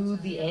to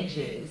smooth the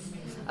edges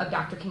of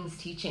Dr. King's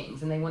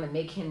teachings, and they want to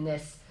make him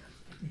this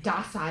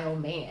docile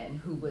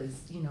man who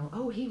was,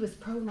 he was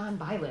pro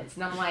nonviolence.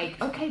 And I'm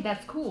like, okay,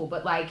 that's cool.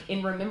 But like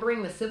in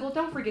remembering the civil,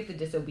 don't forget the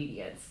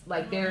disobedience.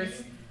 Like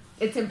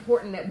it's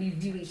important that we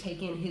really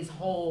take in his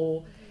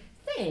whole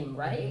thing,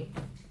 right?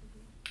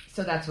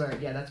 So that's where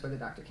the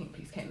Dr. King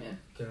piece came in.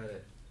 Got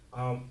it.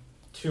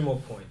 2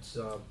 more points.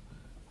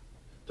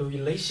 The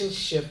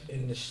relationship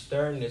and the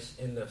sternness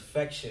and the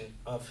affection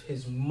of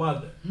his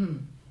mother,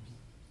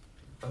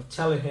 of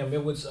telling him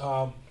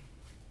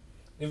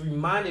it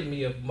reminded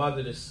me of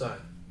Mother to Son,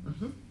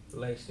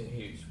 Langston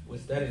Hughes.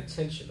 Was that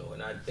intentional?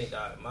 And I think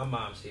my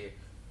mom's here.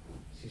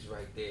 She's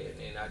right there.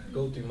 And I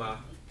go through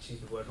she's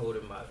the one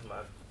holding my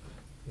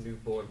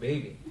newborn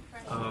baby.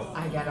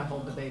 I gotta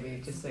hold the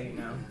baby, just so you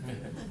know.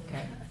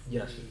 Okay.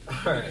 Yes.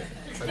 All right.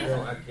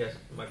 I guess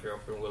my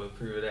girlfriend will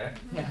approve of that.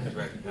 Yeah.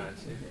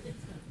 Recognize it.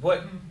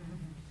 But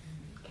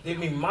it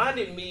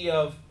reminded me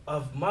of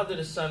Mother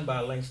to Son by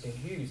Langston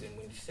Hughes. And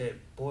when he said,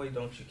 boy,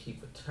 don't you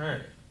keep a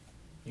turning.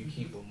 You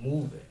keep it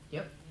moving.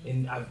 Yep.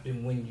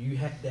 And when you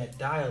had that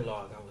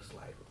dialogue, I was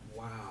like,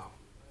 wow.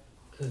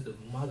 Because the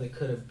mother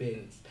could have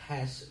been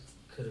passive,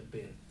 could have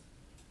been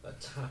a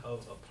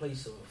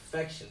place of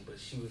affection, but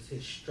she was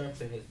his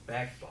strength and his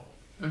backbone.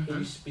 Can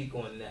you speak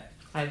on that?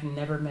 I've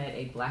never met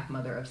a black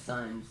mother of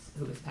sons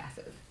who is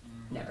passive.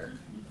 Never.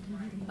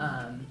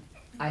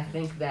 I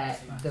think that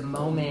the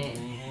moment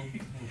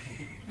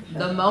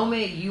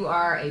you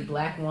are a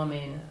black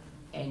woman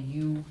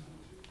and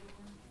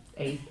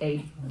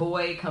a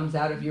boy comes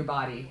out of your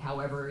body,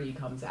 however he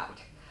comes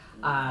out,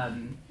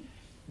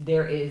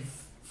 there is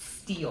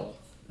steel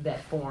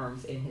that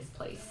forms in his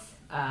place.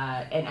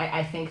 And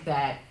I think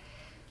that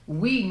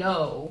we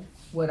know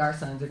what our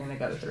sons are going to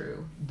go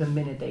through the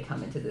minute they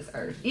come into this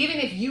earth. Even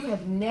if you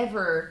have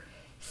never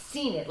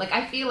seen it. Like,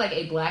 I feel like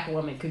a black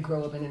woman could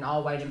grow up in an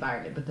all-white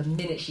environment, but the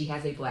minute she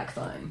has a black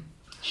son,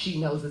 she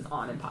knows it's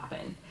on and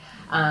popping.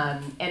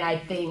 And I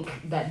think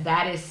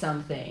that is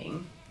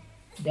something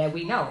that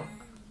we know.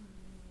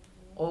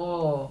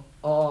 Oh,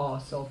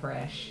 so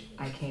fresh.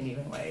 I can't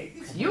even wait.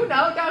 You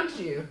know, don't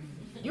you?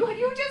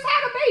 You just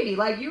had a baby.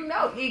 Like,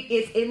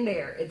 it's in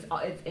there. It's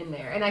in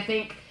there. And I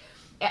think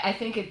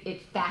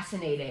it's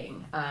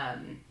fascinating.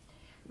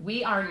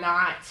 We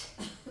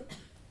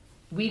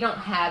don't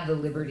have the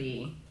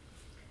liberty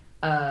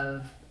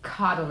of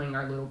coddling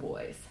our little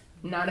boys.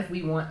 Not if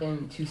we want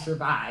them to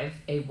survive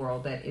a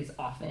world that is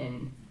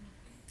often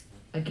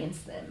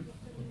against them.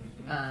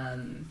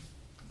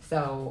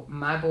 So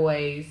my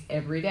boys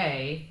every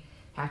day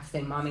have to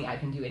say, Mommy, I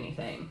can do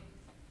anything.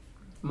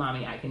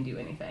 Mommy, I can do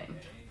anything.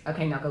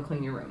 Okay, now go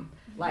clean your room.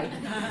 Like,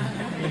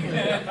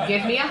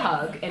 give me a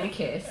hug and a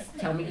kiss.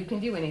 Tell me you can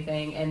do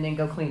anything, and then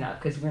go clean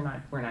up, because we're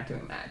not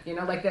doing that.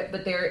 Like that.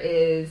 But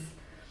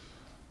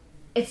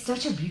it's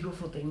such a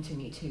beautiful thing to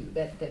me too,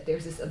 that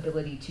there's this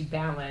ability to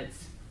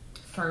balance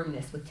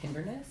firmness with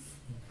tenderness.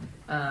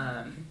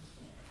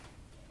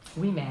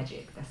 We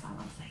magic. That's all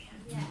I'm saying.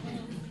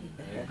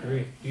 I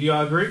agree. Do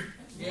y'all agree?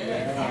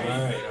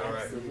 Yeah. All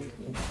right.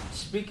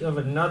 Speak of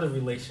another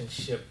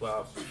relationship,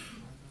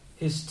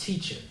 his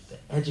teacher, the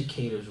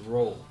educator's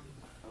role,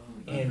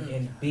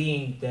 and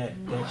being that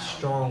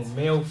strong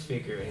male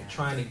figure and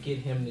trying to get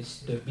him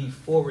to be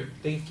forward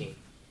thinking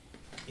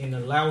and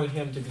allowing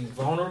him to be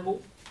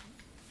vulnerable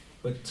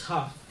but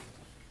tough,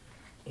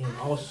 and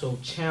also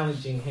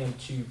challenging him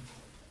to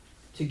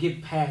to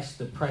get past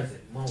the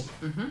present moment.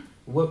 Mm-hmm.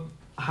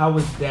 How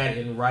was that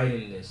in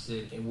writing this?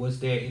 And was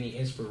there any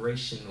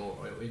inspiration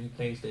or any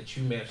things that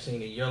you may have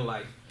seen in your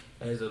life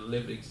as a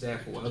lived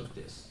example of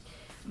this?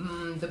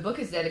 The book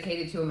is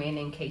dedicated to a man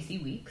named Casey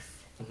Weeks.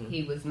 Mm-hmm.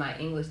 He was my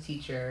English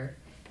teacher,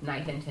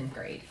 9th and 10th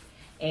grade.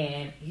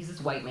 And he's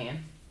this white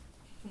man,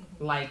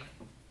 like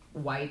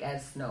white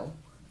as snow.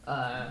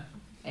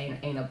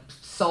 Ain't a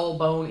soul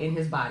bone in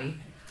his body.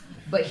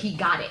 But he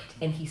got it,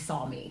 and he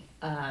saw me.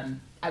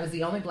 I was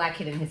the only black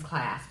kid in his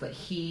class, but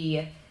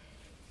he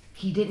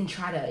didn't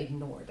try to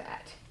ignore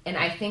that. And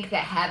I think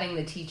that having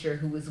the teacher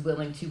who is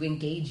willing to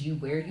engage you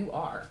where you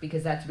are,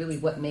 because that's really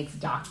what makes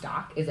Doc,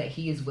 is that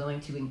he is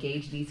willing to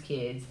engage these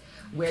kids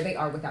where they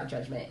are without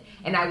judgment.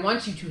 And I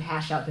want you to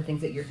hash out the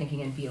things that you're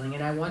thinking and feeling,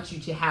 and I want you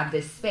to have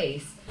this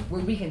space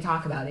where we can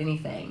talk about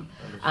anything.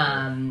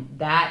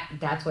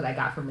 That's what I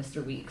got from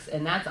Mr. Weeks.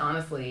 And that's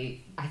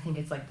honestly, I think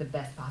it's like the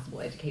best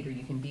possible educator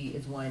you can be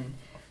is one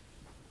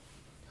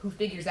who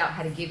figures out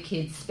how to give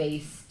kids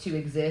space to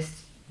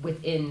exist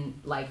within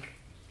like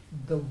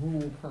the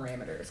rule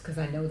parameters, because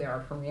I know there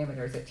are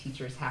parameters that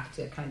teachers have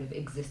to kind of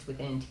exist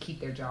within to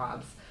keep their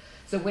jobs.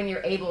 So when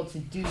you're able to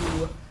do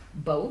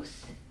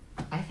both,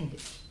 I think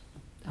it's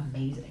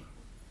amazing.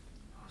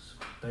 Awesome.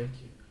 Thank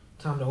you.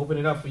 Time to open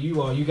it up for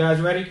you all. You guys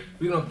ready?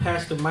 We're going to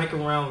pass the mic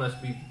around. Let's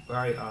be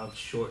very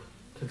short,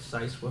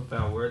 concise with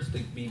our words to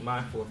be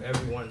mindful of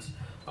everyone's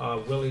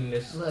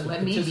willingness to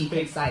let me be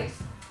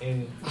concise.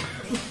 And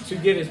to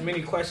get as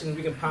many questions as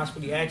we can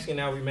possibly ask in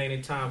our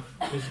remaining time.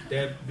 Ms.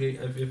 Deb,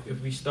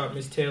 if we start,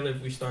 Ms. Taylor,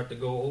 if we start to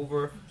go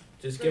over,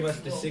 just give us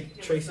the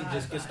Tracy,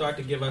 just start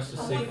to give us the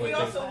signal. We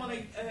also want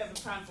to have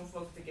time for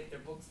folks to get their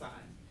books signed.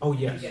 Oh,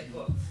 yes. To get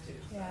books, too.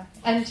 Yeah,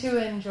 and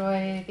to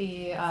enjoy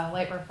the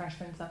light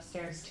refreshments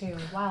upstairs, too.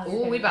 Wow.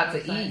 Ooh, we about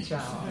to eat,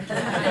 y'all.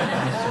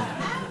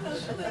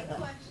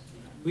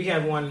 We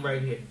have one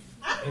right here.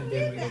 I don't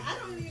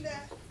need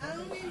that.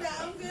 I'm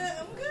good.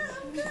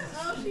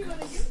 Oh, she wanna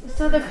get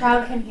so the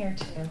crowd can hear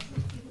too.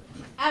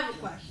 I have a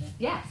question.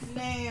 Yes.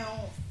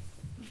 Now,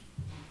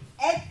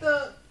 at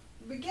the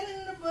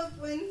beginning of the book,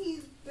 when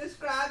he's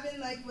describing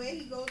like where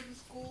he goes to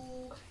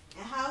school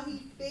and how he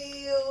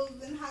feels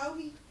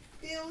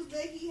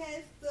that he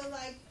has to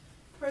like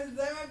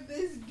preserve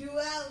this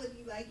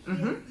duality, like he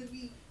has to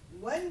be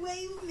one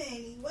way with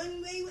Manny,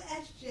 one way with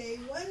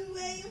SJ, one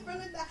way in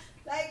front of that.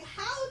 Like,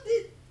 how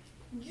did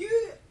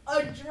you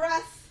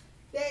address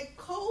that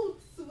code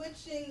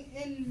switching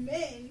in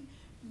men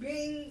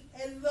being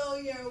as though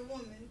you're a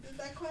woman? Does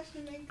that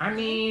question make sense? I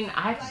mean,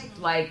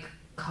 like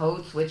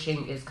code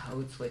switching is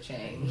code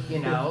switching, you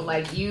know?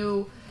 Like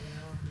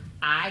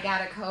I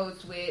got a code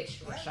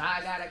switch,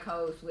 Rashad got a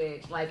code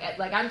switch. Like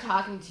I'm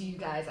talking to you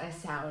guys, I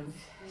sound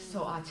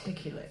so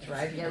articulate,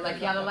 right? Y'all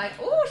are like,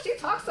 oh, she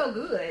talks so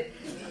good.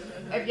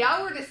 If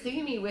y'all were to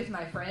see me with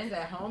my friends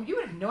at home, you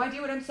would have no idea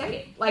what I'm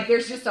saying. Like,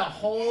 there's just a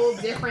whole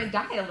different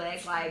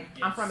dialect. Like,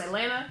 I'm from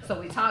Atlanta, so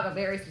we talk a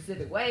very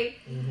specific way.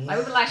 Mm-hmm. Like,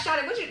 we'd be like,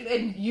 Shawty,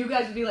 and you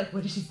guys would be like,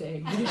 what is she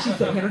saying? What is she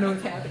saying? I don't know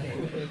what's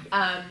happening.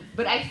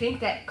 But I think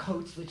that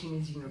code switching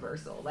is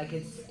universal. Like,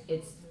 it's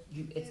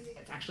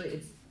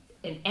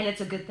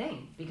a good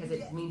thing because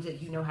it means that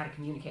you know how to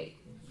communicate.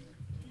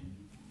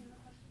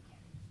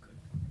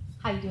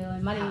 How you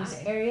doing? My name is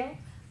Ariel.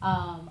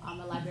 I'm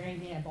a librarian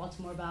here at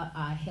Baltimore.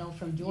 I hail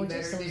from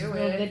Georgia, so it's real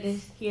good to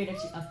hear that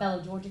you're a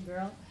fellow Georgia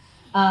girl.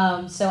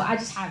 So I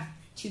just have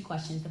two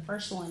questions. The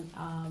first one,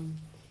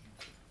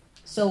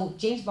 so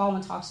James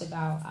Baldwin talks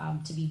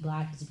about to be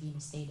black is to be in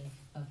a state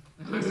of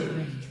constant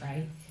rage,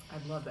 right?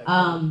 I love that.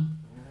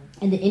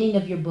 In the ending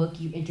of your book,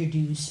 you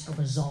introduce a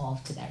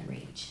resolve to that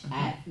rage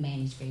at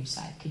Manny's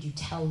gravesite. Could you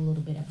tell a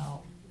little bit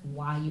about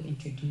why you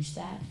introduced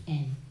that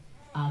and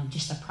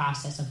just the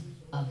process of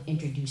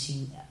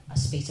introducing a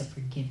space of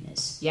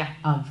forgiveness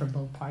for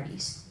both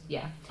parties?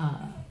 Yeah.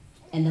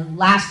 And the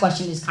last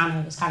question is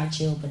kind of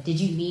chill, but did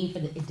you mean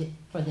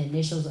for the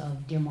initials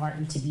of Dear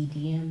Martin to be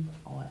DM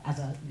or as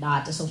a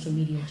nod to social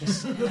media?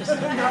 Just not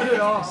at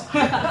all.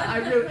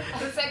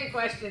 The second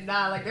question,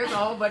 like there's a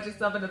whole bunch of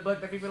stuff in the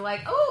book that people are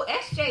like, oh,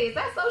 SJ, is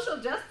that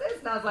social justice?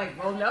 And I was like,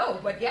 well, no,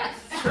 but yes,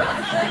 sure.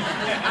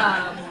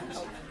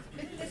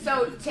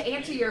 So to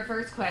answer your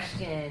first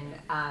question,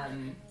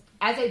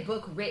 as a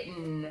book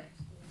written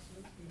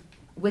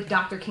with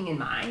Dr. King in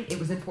mind, it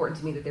was important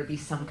to me that there be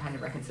some kind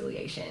of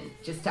reconciliation,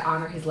 just to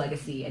honor his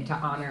legacy and to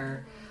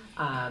honor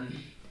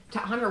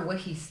what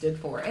he stood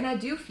for. And I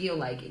do feel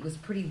like it was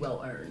pretty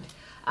well earned.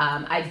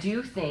 I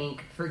do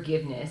think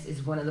forgiveness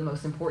is one of the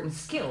most important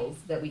skills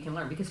that we can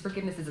learn, because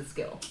forgiveness is a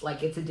skill.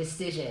 Like, it's a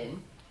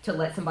decision to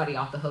let somebody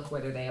off the hook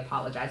whether they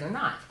apologize or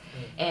not.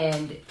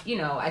 And,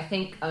 I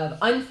think of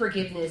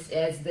unforgiveness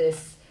as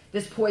this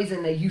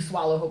poison that you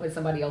swallow hoping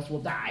somebody else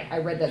will die. I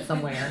read that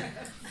somewhere.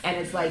 And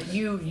it's like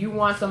you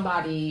want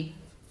somebody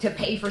to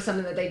pay for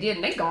something that they did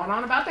and they gone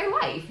on about their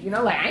life.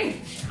 Like,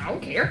 I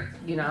don't care,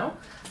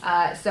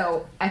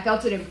 So I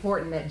felt it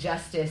important that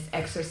Justice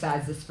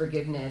exercise this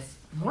forgiveness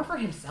more for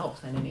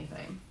himself than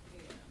anything.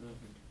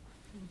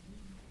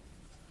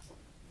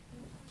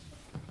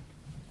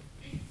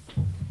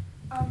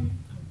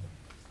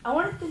 I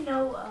wanted to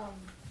know,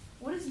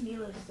 what is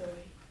Mila's story?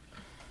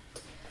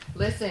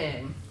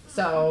 Listen,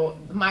 so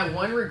my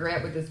one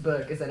regret with this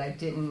book is that I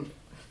didn't.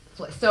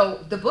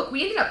 So the book,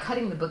 we ended up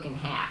cutting the book in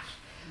half,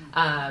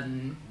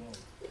 and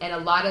a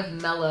lot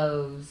of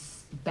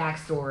Mello's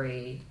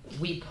backstory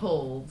we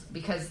pulled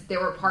because there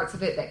were parts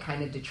of it that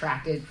kind of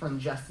detracted from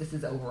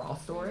Justice's overall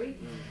story.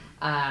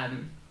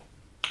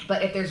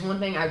 But if there's one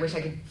thing I wish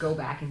I could go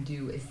back and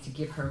do is to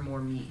give her more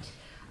meat.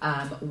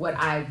 What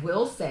I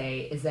will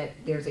say is that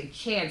there's a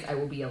chance I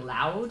will be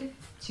allowed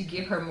to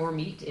give her more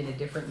meat in a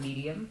different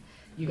medium.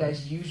 You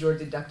guys use your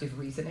deductive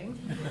reasoning.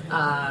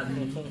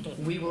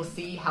 We will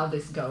see how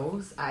this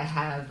goes. I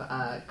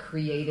have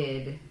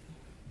created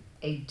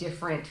a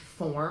different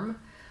form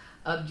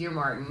of Dear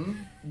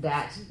Martin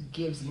that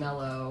gives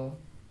Mello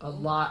a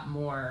lot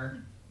more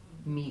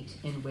meat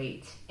and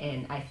weight,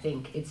 and I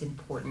think it's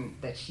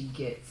important that she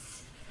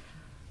gets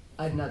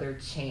another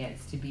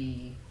chance to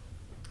be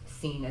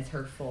seen as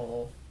her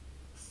full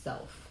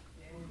self.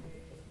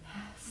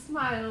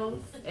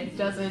 Smiles and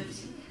doesn't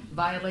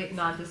violate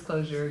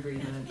non-disclosure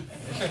agreement.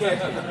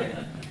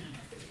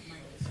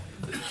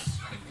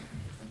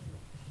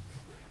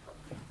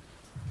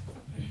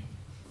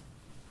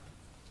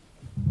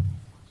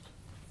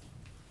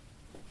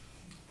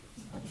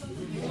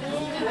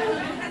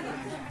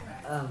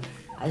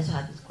 I just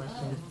had this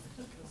question.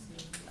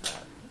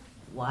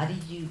 Why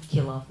did you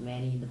kill off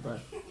Manny in the book?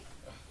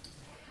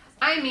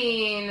 I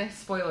mean,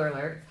 spoiler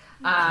alert.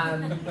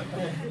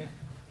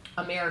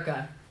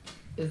 America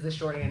is the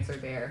short answer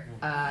there.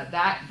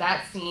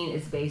 That scene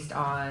is based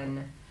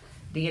on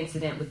the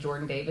incident with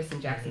Jordan Davis in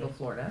Jacksonville,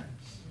 Florida.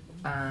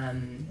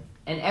 And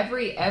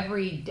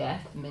every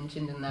death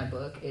mentioned in that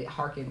book, it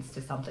harkens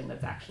to something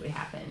that's actually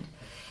happened.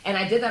 And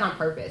I did that on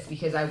purpose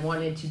because I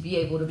wanted to be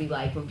able to be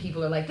like, when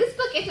people are like, this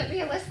book isn't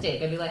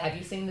realistic, I'd be like, have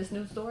you seen this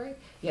news story?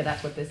 Yeah,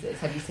 that's what this is.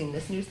 Have you seen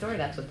this news story?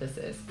 That's what this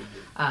is.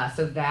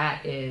 So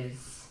that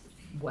is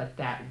what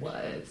that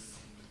was.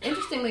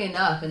 Interestingly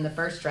enough, in the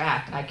first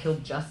draft, I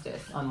killed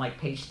Justice on like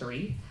page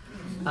 3.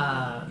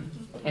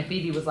 And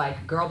Phoebe was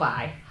like, girl,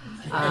 bye.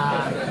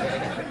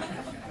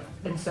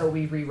 And so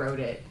we rewrote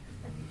it.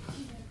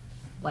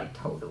 Like,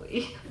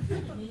 totally.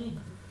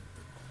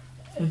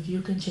 If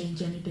you can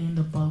change anything in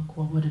the book,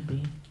 what would it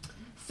be?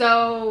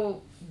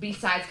 So,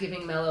 besides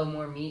giving Mello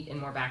more meat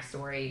and more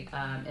backstory,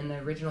 in the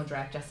original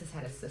draft, Justice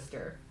had a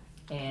sister,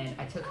 and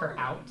I took her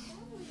out.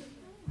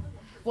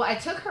 Well, I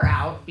took her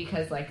out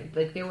because, like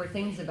there were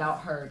things about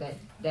her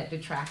that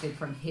detracted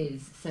from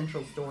his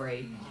central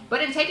story.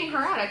 But in taking her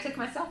out, I took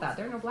myself out.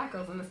 There are no black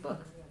girls in this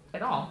book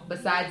at all,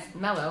 besides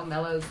Mello.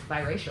 Mello's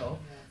biracial.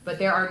 But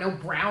there are no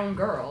brown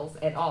girls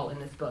at all in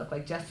this book.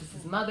 Like,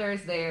 Justice's mother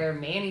is there,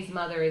 Manny's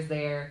mother is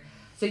there.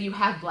 So you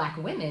have black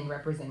women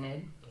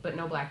represented, but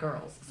no black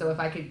girls. So if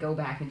I could go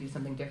back and do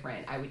something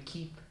different, I would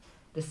keep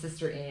the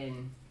sister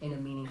in a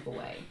meaningful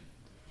way.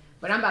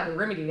 But I'm about to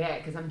remedy that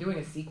because I'm doing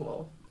a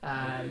sequel.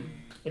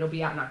 It'll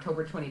be out in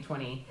October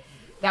 2020.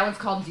 That one's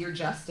called Dear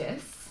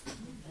Justice.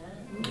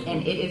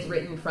 And it is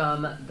written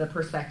from the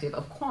perspective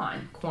of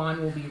Quan.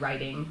 Quan will be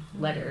writing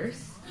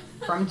letters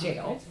from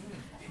jail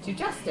to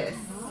Justice.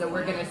 So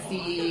we're going to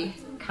see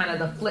kind of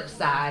the flip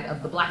side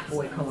of the black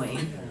boy coin,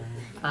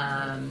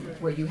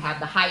 where you have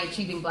the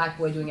high-achieving black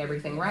boy doing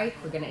everything right.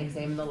 We're going to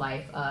examine the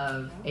life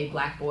of a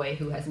black boy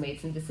who has made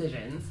some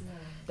decisions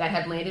that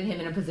have landed him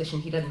in a position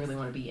he doesn't really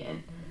want to be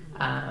in.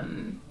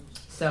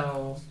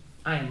 So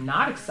I am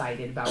not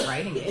excited about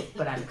writing it,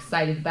 but I'm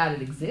excited about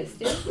it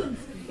existing. Awesome.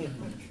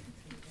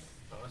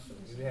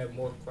 Do we have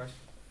more questions?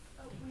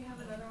 Oh, we have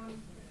another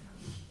one,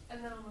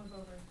 and then I'll move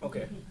over.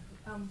 Okay.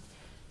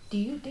 Do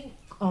you think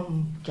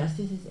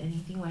Justice is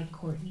anything like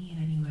Courtney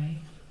in any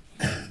way?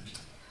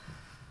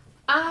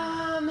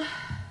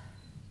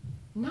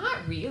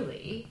 Not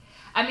really.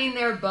 I mean,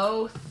 they're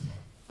both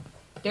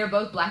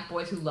black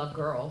boys who love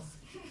girls.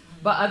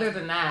 But other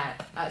than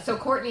that, so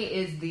Courtney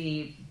is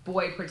the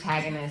boy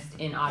protagonist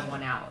in Odd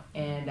One Out,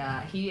 and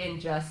he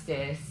and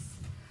Justice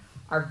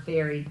are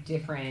very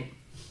different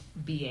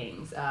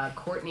beings.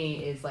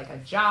 Courtney is like a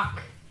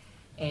jock,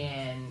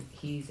 and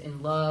he's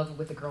in love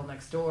with the girl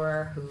next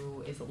door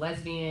who is a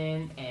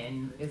lesbian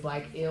and is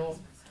like ill.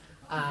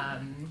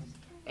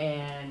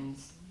 And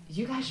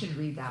you guys should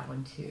read that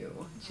one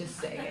too. Just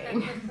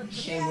saying.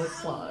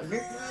 Shameless plug.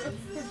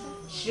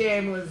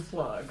 Shameless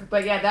plug.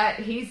 But yeah,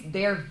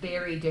 they're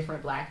very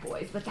different black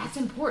boys. But that's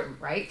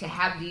important, right? To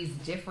have these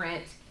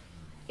different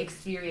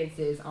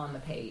experiences on the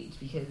page,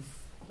 because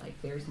like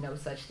there's no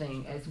such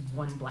thing as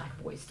one black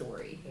boy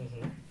story.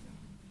 Mm-hmm.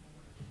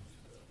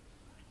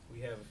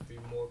 We have a few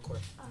more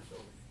questions.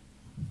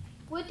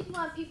 What do you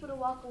want people to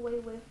walk away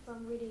with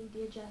from reading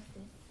Dear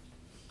Justice?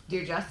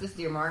 Dear Justice,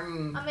 Dear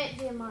Martin. I meant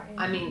Dear Martin.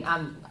 I mean,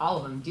 all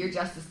of them. Dear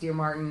Justice, Dear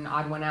Martin,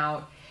 Odd One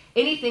Out.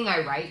 Anything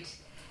I write,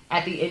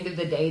 at the end of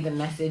the day, the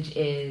message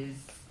is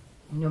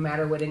no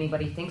matter what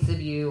anybody thinks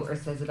of you or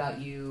says about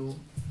you,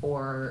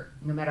 or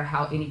no matter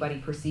how anybody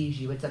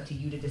perceives you, it's up to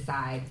you to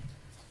decide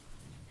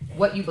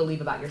what you believe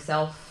about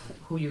yourself,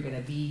 who you're going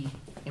to be,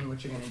 and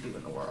what you're going to do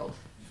in the world.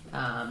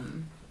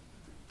 And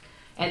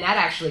that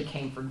actually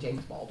came from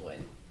James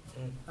Baldwin.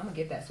 I'm going to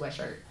get that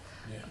sweatshirt.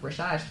 Yeah.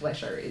 Rashad's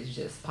sweatshirt is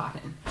just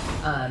popping.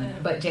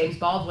 But James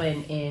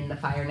Baldwin in The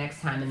Fire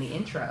Next Time in the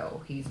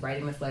intro, he's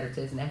writing this letter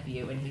to his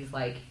nephew, and he's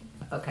like,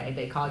 okay,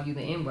 they call you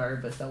the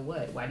N-word, but so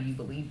what? Why do you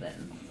believe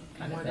them?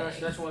 Oh my gosh,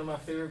 that's one of my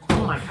favorite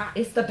quotes. Oh my god,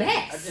 it's the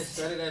best. I just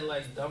said it at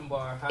like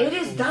Dunbar High School. It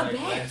is the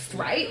best,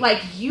 right?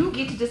 Like, you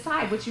get to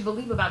decide what you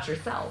believe about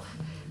yourself.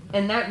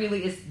 And that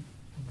really is,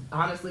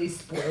 honestly,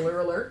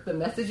 spoiler alert, the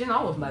message in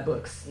all of my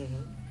books.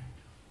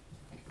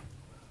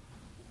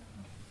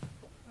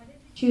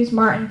 Choose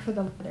Martin for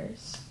the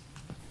letters.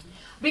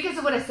 Because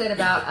of what I said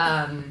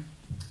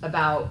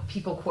about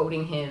people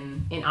quoting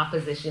him in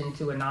opposition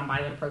to a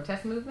nonviolent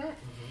protest movement.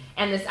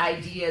 And this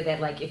idea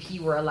that, like, if he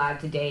were alive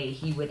today,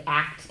 he would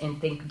act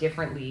and think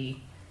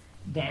differently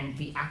than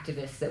the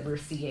activists that we're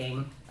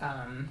seeing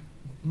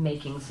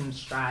making some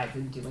strides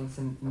and doing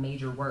some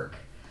major work.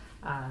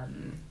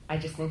 I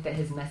just think that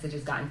his message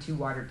has gotten too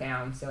watered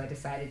down, so I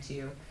decided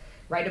to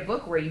write a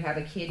book where you have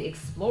a kid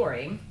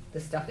exploring the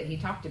stuff that he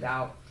talked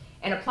about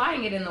and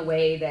applying it in the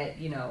way that,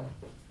 you know,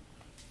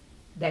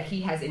 that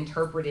he has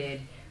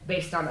interpreted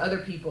based on other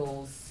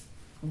people's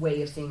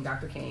way of seeing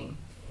Dr. King.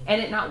 And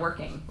it not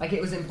working. Like,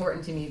 it was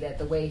important to me that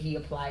the way he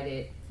applied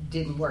it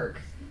didn't work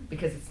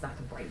because it's not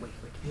the right way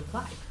for it to be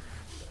applied.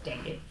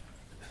 Dang it.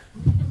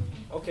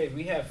 Okay,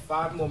 we have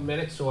 5 more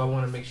minutes, so I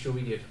want to make sure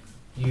we get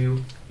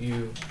you,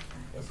 and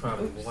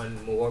probably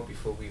one more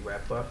before we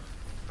wrap up.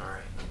 All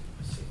right.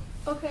 Let's see.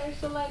 Okay,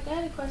 so, like, I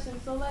had a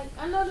question. So, like,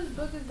 I know this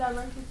book is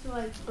directed to,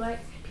 like,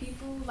 black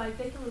people. Like,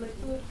 they can relate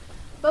to it.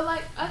 But,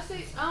 like, I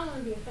don't want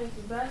to be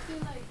offensive, but I see,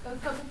 like, a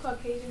couple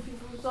Caucasian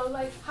people. So,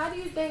 like, how do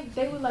you think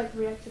they would, like,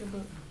 react to the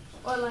book?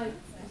 Or, like,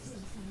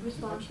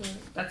 respond to it?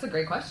 That's a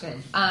great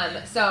question.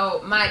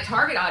 So my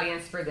target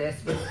audience for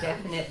this was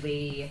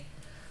definitely,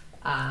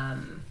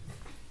 honestly,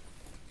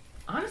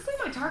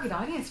 my target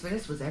audience for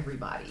this was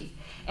everybody.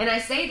 And I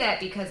say that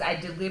because I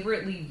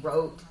deliberately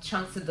wrote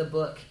chunks of the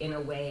book in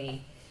a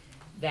way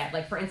that,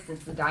 like, for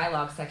instance, the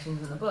dialogue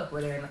sections in the book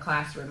where they're in the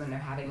classroom and they're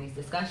having these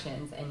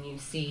discussions and you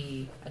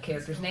see a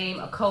character's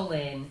name, a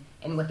colon,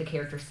 and what the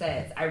character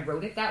says. I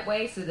wrote it that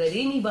way so that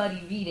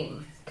anybody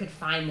reading could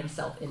find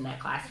themselves in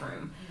that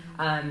classroom,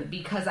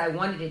 because I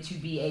wanted it to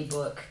be a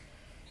book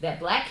that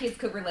black kids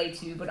could relate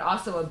to, but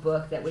also a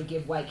book that would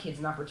give white kids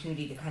an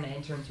opportunity to kind of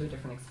enter into a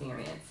different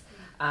experience.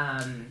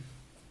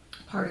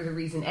 Part of the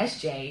reason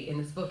SJ in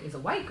this book is a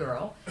white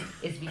girl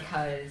is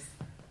because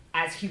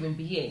as human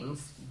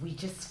beings, we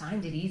just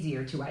find it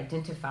easier to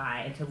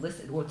identify and to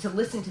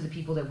listen to the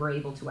people that we're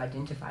able to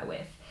identify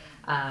with.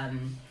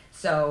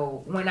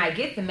 So when I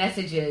get the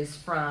messages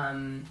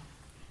from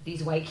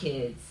these white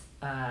kids,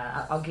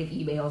 I'll get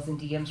emails and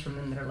DMs from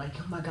them that are like,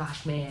 oh my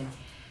gosh, man,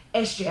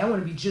 SJ, I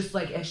want to be just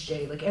like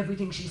SJ. Like,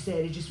 everything she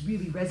said, it just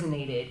really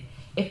resonated.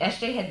 If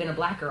SJ had been a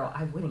black girl,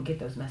 I wouldn't get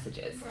those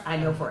messages. I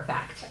know for a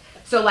fact.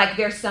 So, like,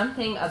 there's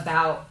something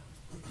about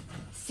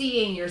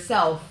seeing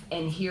yourself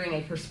and hearing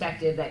a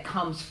perspective that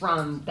comes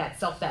from that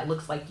self that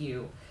looks like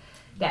you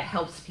that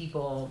helps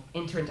people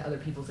enter into other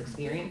people's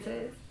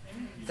experiences.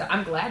 So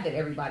I'm glad that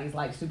everybody's,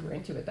 like, super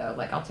into it, though.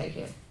 Like, I'll take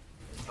it.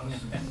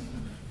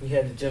 We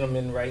had the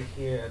gentleman right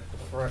here at the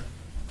front.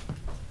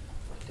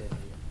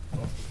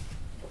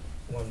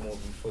 One more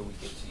before we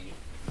get to you.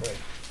 Right.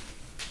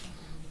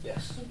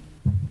 Yes.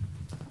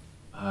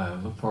 I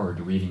look forward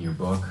to reading your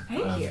book.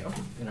 Thank you.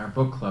 In our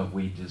book club,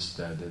 we just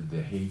did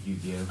The Hate You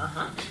Give.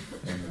 Uh-huh.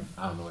 And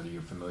I don't know whether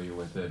you're familiar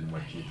with it and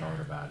what you thought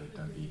about it.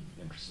 I'd be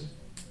interested.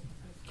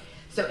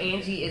 So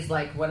Angie is,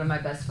 like, one of my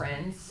best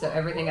friends, so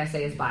everything I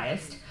say is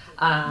biased.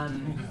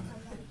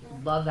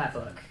 Love that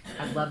book.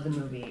 I love the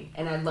movie.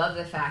 And I love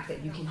the fact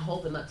that you can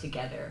hold them up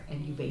together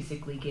and you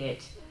basically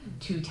get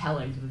two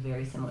tellings of a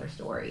very similar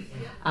story.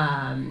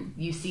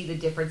 You see the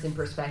difference in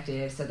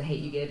perspective. So The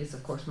Hate You Give is,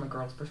 of course, from a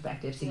girl's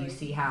perspective. So you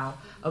see how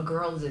a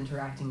girl is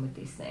interacting with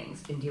these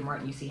things. In Dear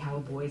Martin, you see how a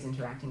boy is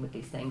interacting with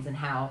these things and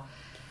how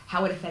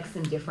it affects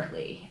them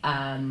differently.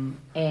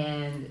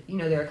 And, you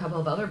know, there are a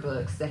couple of other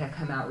books that have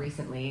come out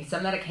recently.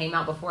 Some that have came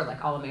out before,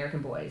 like All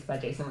American Boys by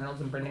Jason Reynolds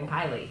and Brendan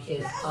Kiley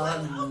is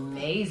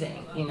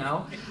amazing, you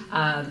know.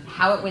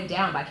 How It Went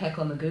Down by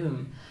Kekla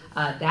Magoon.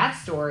 That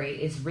story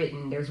is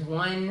written, there's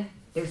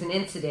an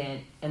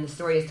incident, and the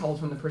story is told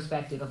from the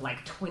perspective of,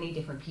 like, 20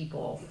 different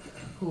people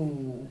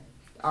who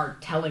are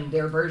telling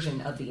their version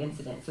of the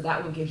incident. So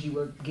that one gives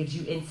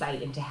you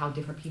insight into how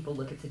different people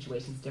look at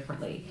situations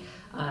differently.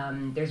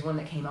 There's one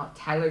that came out,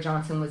 Tyler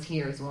Johnson Was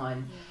Here is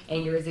one,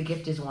 Anger is a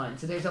Gift is one.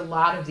 So there's a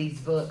lot of these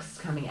books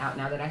coming out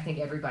now that I think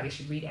everybody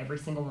should read every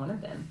single one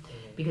of them,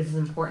 because it's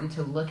important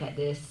to look at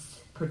this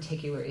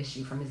particular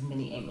issue from as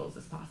many angles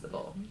as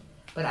possible.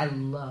 But I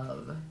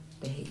love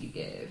The Hate You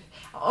Give.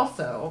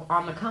 Also,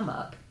 On the Come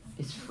Up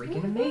is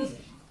freaking amazing.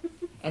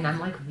 And I'm,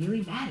 like,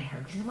 really mad at her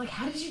because I'm like,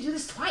 how did you do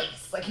this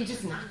twice? Like, you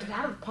just knocked it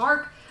out of the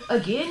park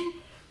again,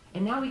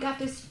 and now we got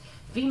this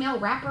female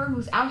rapper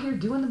who's out here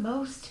doing the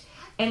most.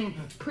 And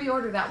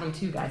pre-order that one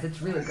too, guys.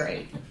 It's really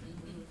great.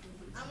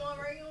 I'm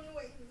already on the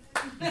way.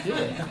 Do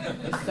it.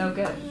 It's so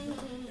good.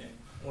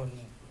 One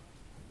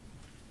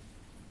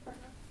more.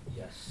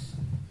 Yes.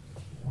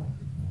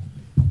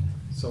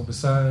 So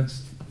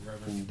besides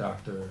Reverend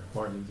Dr.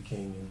 Martin Luther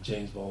King and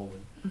James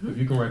Baldwin, if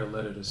you can write a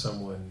letter to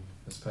someone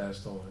that's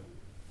passed on,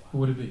 who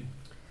would it be?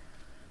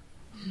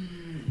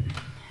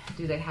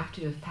 Do they have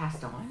to have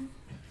passed on?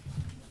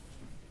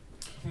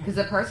 Because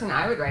the person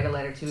I would write a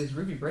letter to is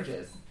Ruby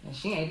Bridges, and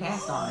she ain't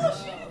passed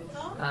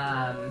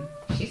on.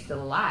 She's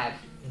still alive.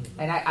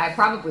 And I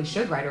probably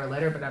should write her a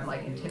letter, but I'm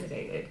like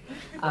intimidated.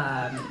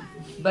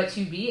 But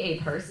to be a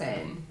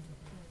person,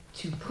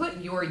 to put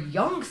your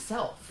young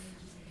self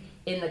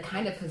in the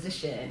kind of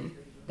position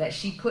that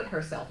she put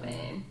herself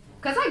in,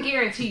 because I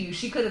guarantee you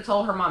she could have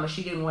told her mama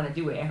she didn't want to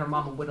do it, and her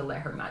mama would have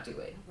let her not do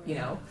it, you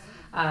know?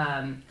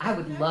 I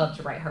would love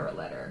to write her a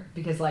letter,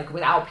 because like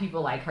without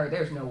people like her,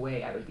 there's no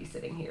way I would be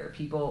sitting here.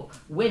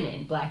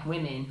 Women, black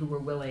women who were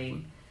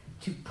willing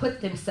to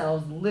put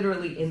themselves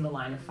literally in the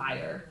line of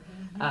fire.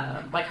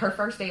 Like her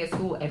first day of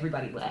school,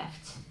 everybody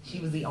left. She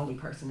was the only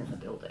person in the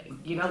building.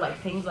 You know, like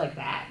things like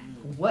that.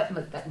 What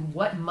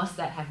must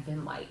that have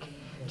been like?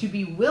 To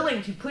be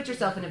willing to put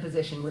yourself in a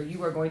position where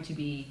you are going to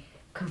be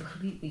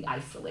completely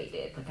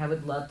isolated. Like I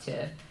would love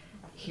to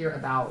hear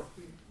about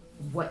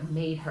what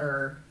gave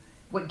her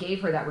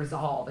that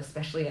resolve,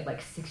 especially at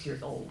like 6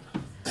 years old.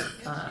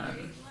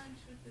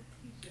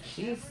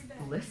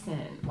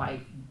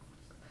 Like,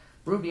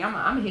 Ruby, I'm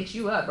gonna hit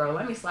you up, bro.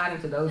 Let me slide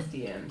into those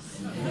DMs.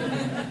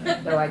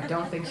 Though I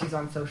don't think she's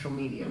on social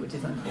media, which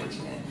is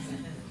unfortunate.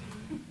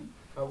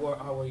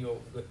 How are you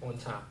on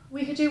time?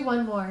 We could do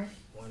one more.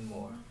 One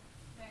more.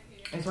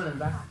 There's one in the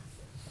back.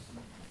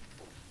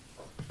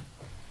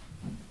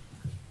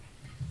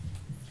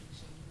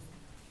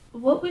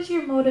 What was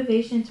your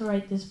motivation to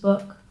write this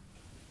book?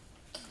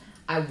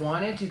 I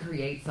wanted to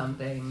create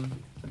something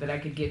that I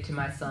could give to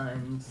my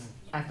sons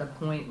at the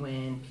point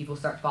when people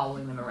start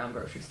following them around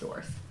grocery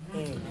stores.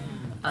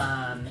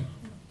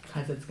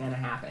 Because it's going to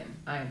happen.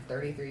 I am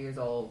 33 years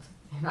old,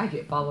 and I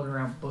get followed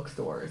around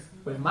bookstores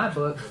with my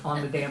book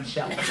on the damn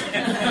shelf.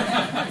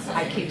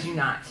 I kid you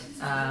not.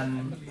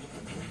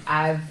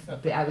 I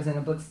was in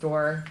a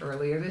bookstore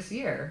earlier this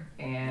year,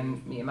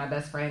 and me and my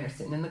best friend are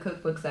sitting in the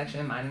cookbook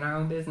section, minding our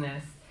own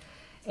business,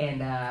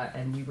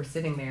 and we were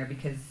sitting there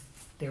because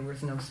there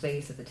was no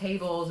space at the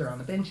tables or on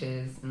the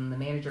benches, and the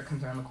manager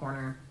comes around the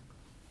corner.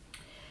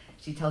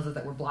 She tells us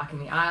that we're blocking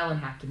the aisle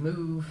and have to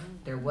move.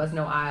 There was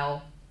no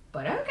aisle,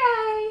 but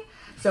okay.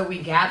 So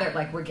we're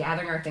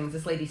gathering our things.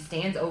 This lady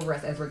stands over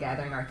us as we're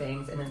gathering our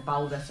things and then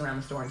followed us around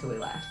the store until we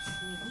left.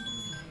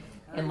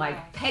 And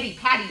like petty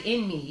Patty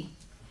in me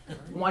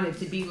wanted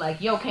to be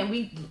like, yo,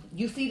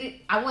 you see that?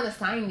 I want to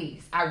sign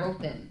these. I wrote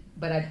them,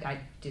 but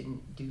I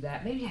didn't do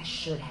that. Maybe I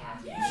should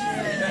have.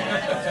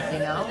 You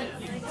know?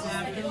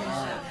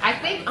 I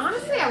think,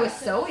 honestly, I was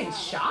so in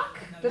shock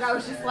that I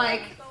was just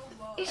like,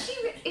 is she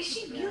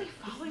really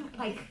following?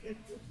 Like,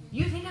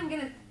 you think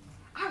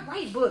I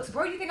write books,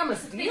 bro. You think I'm gonna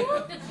steal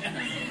them?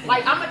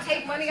 Like, I'm gonna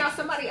take money out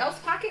somebody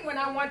else's pocket when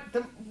I want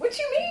them? What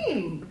you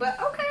mean? But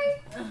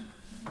okay.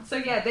 So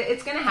yeah,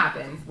 it's gonna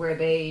happen where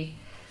they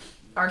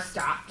are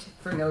stopped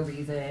for no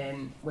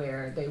reason,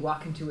 where they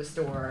walk into a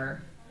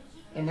store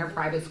in their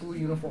private school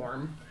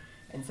uniform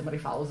and somebody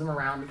follows them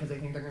around because they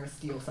think they're gonna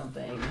steal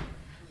something.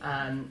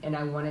 And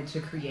I wanted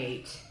to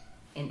create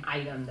an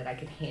item that I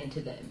could hand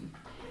to them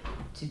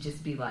to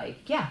just be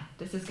like, yeah,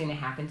 this is going to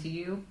happen to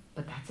you,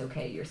 but that's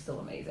okay. You're still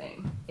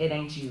amazing. It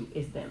ain't you,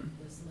 it's them.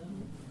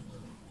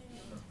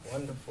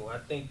 Wonderful. I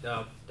think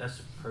that's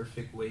a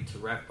perfect way to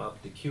wrap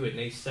up the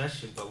Q&A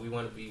session, but we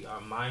want to be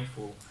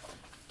mindful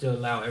to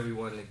allow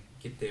everyone to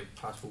get their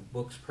possible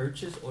books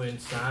purchased or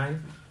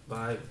signed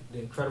by the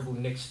incredible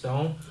Nick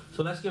Stone.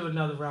 So let's give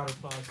another round of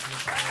applause to Nick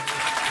Stone.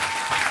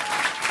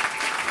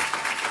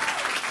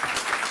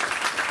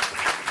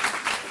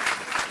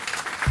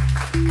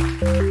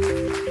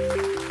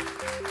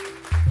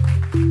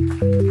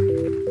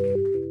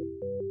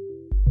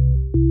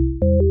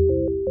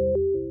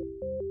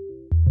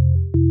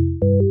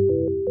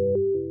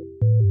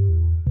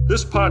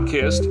 This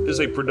podcast is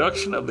a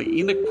production of the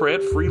Enoch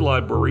Pratt Free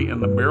Library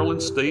and the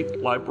Maryland State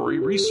Library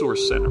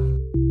Resource Center.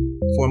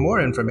 For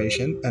more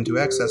information and to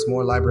access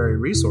more library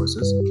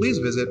resources, please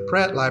visit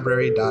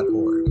prattlibrary.org.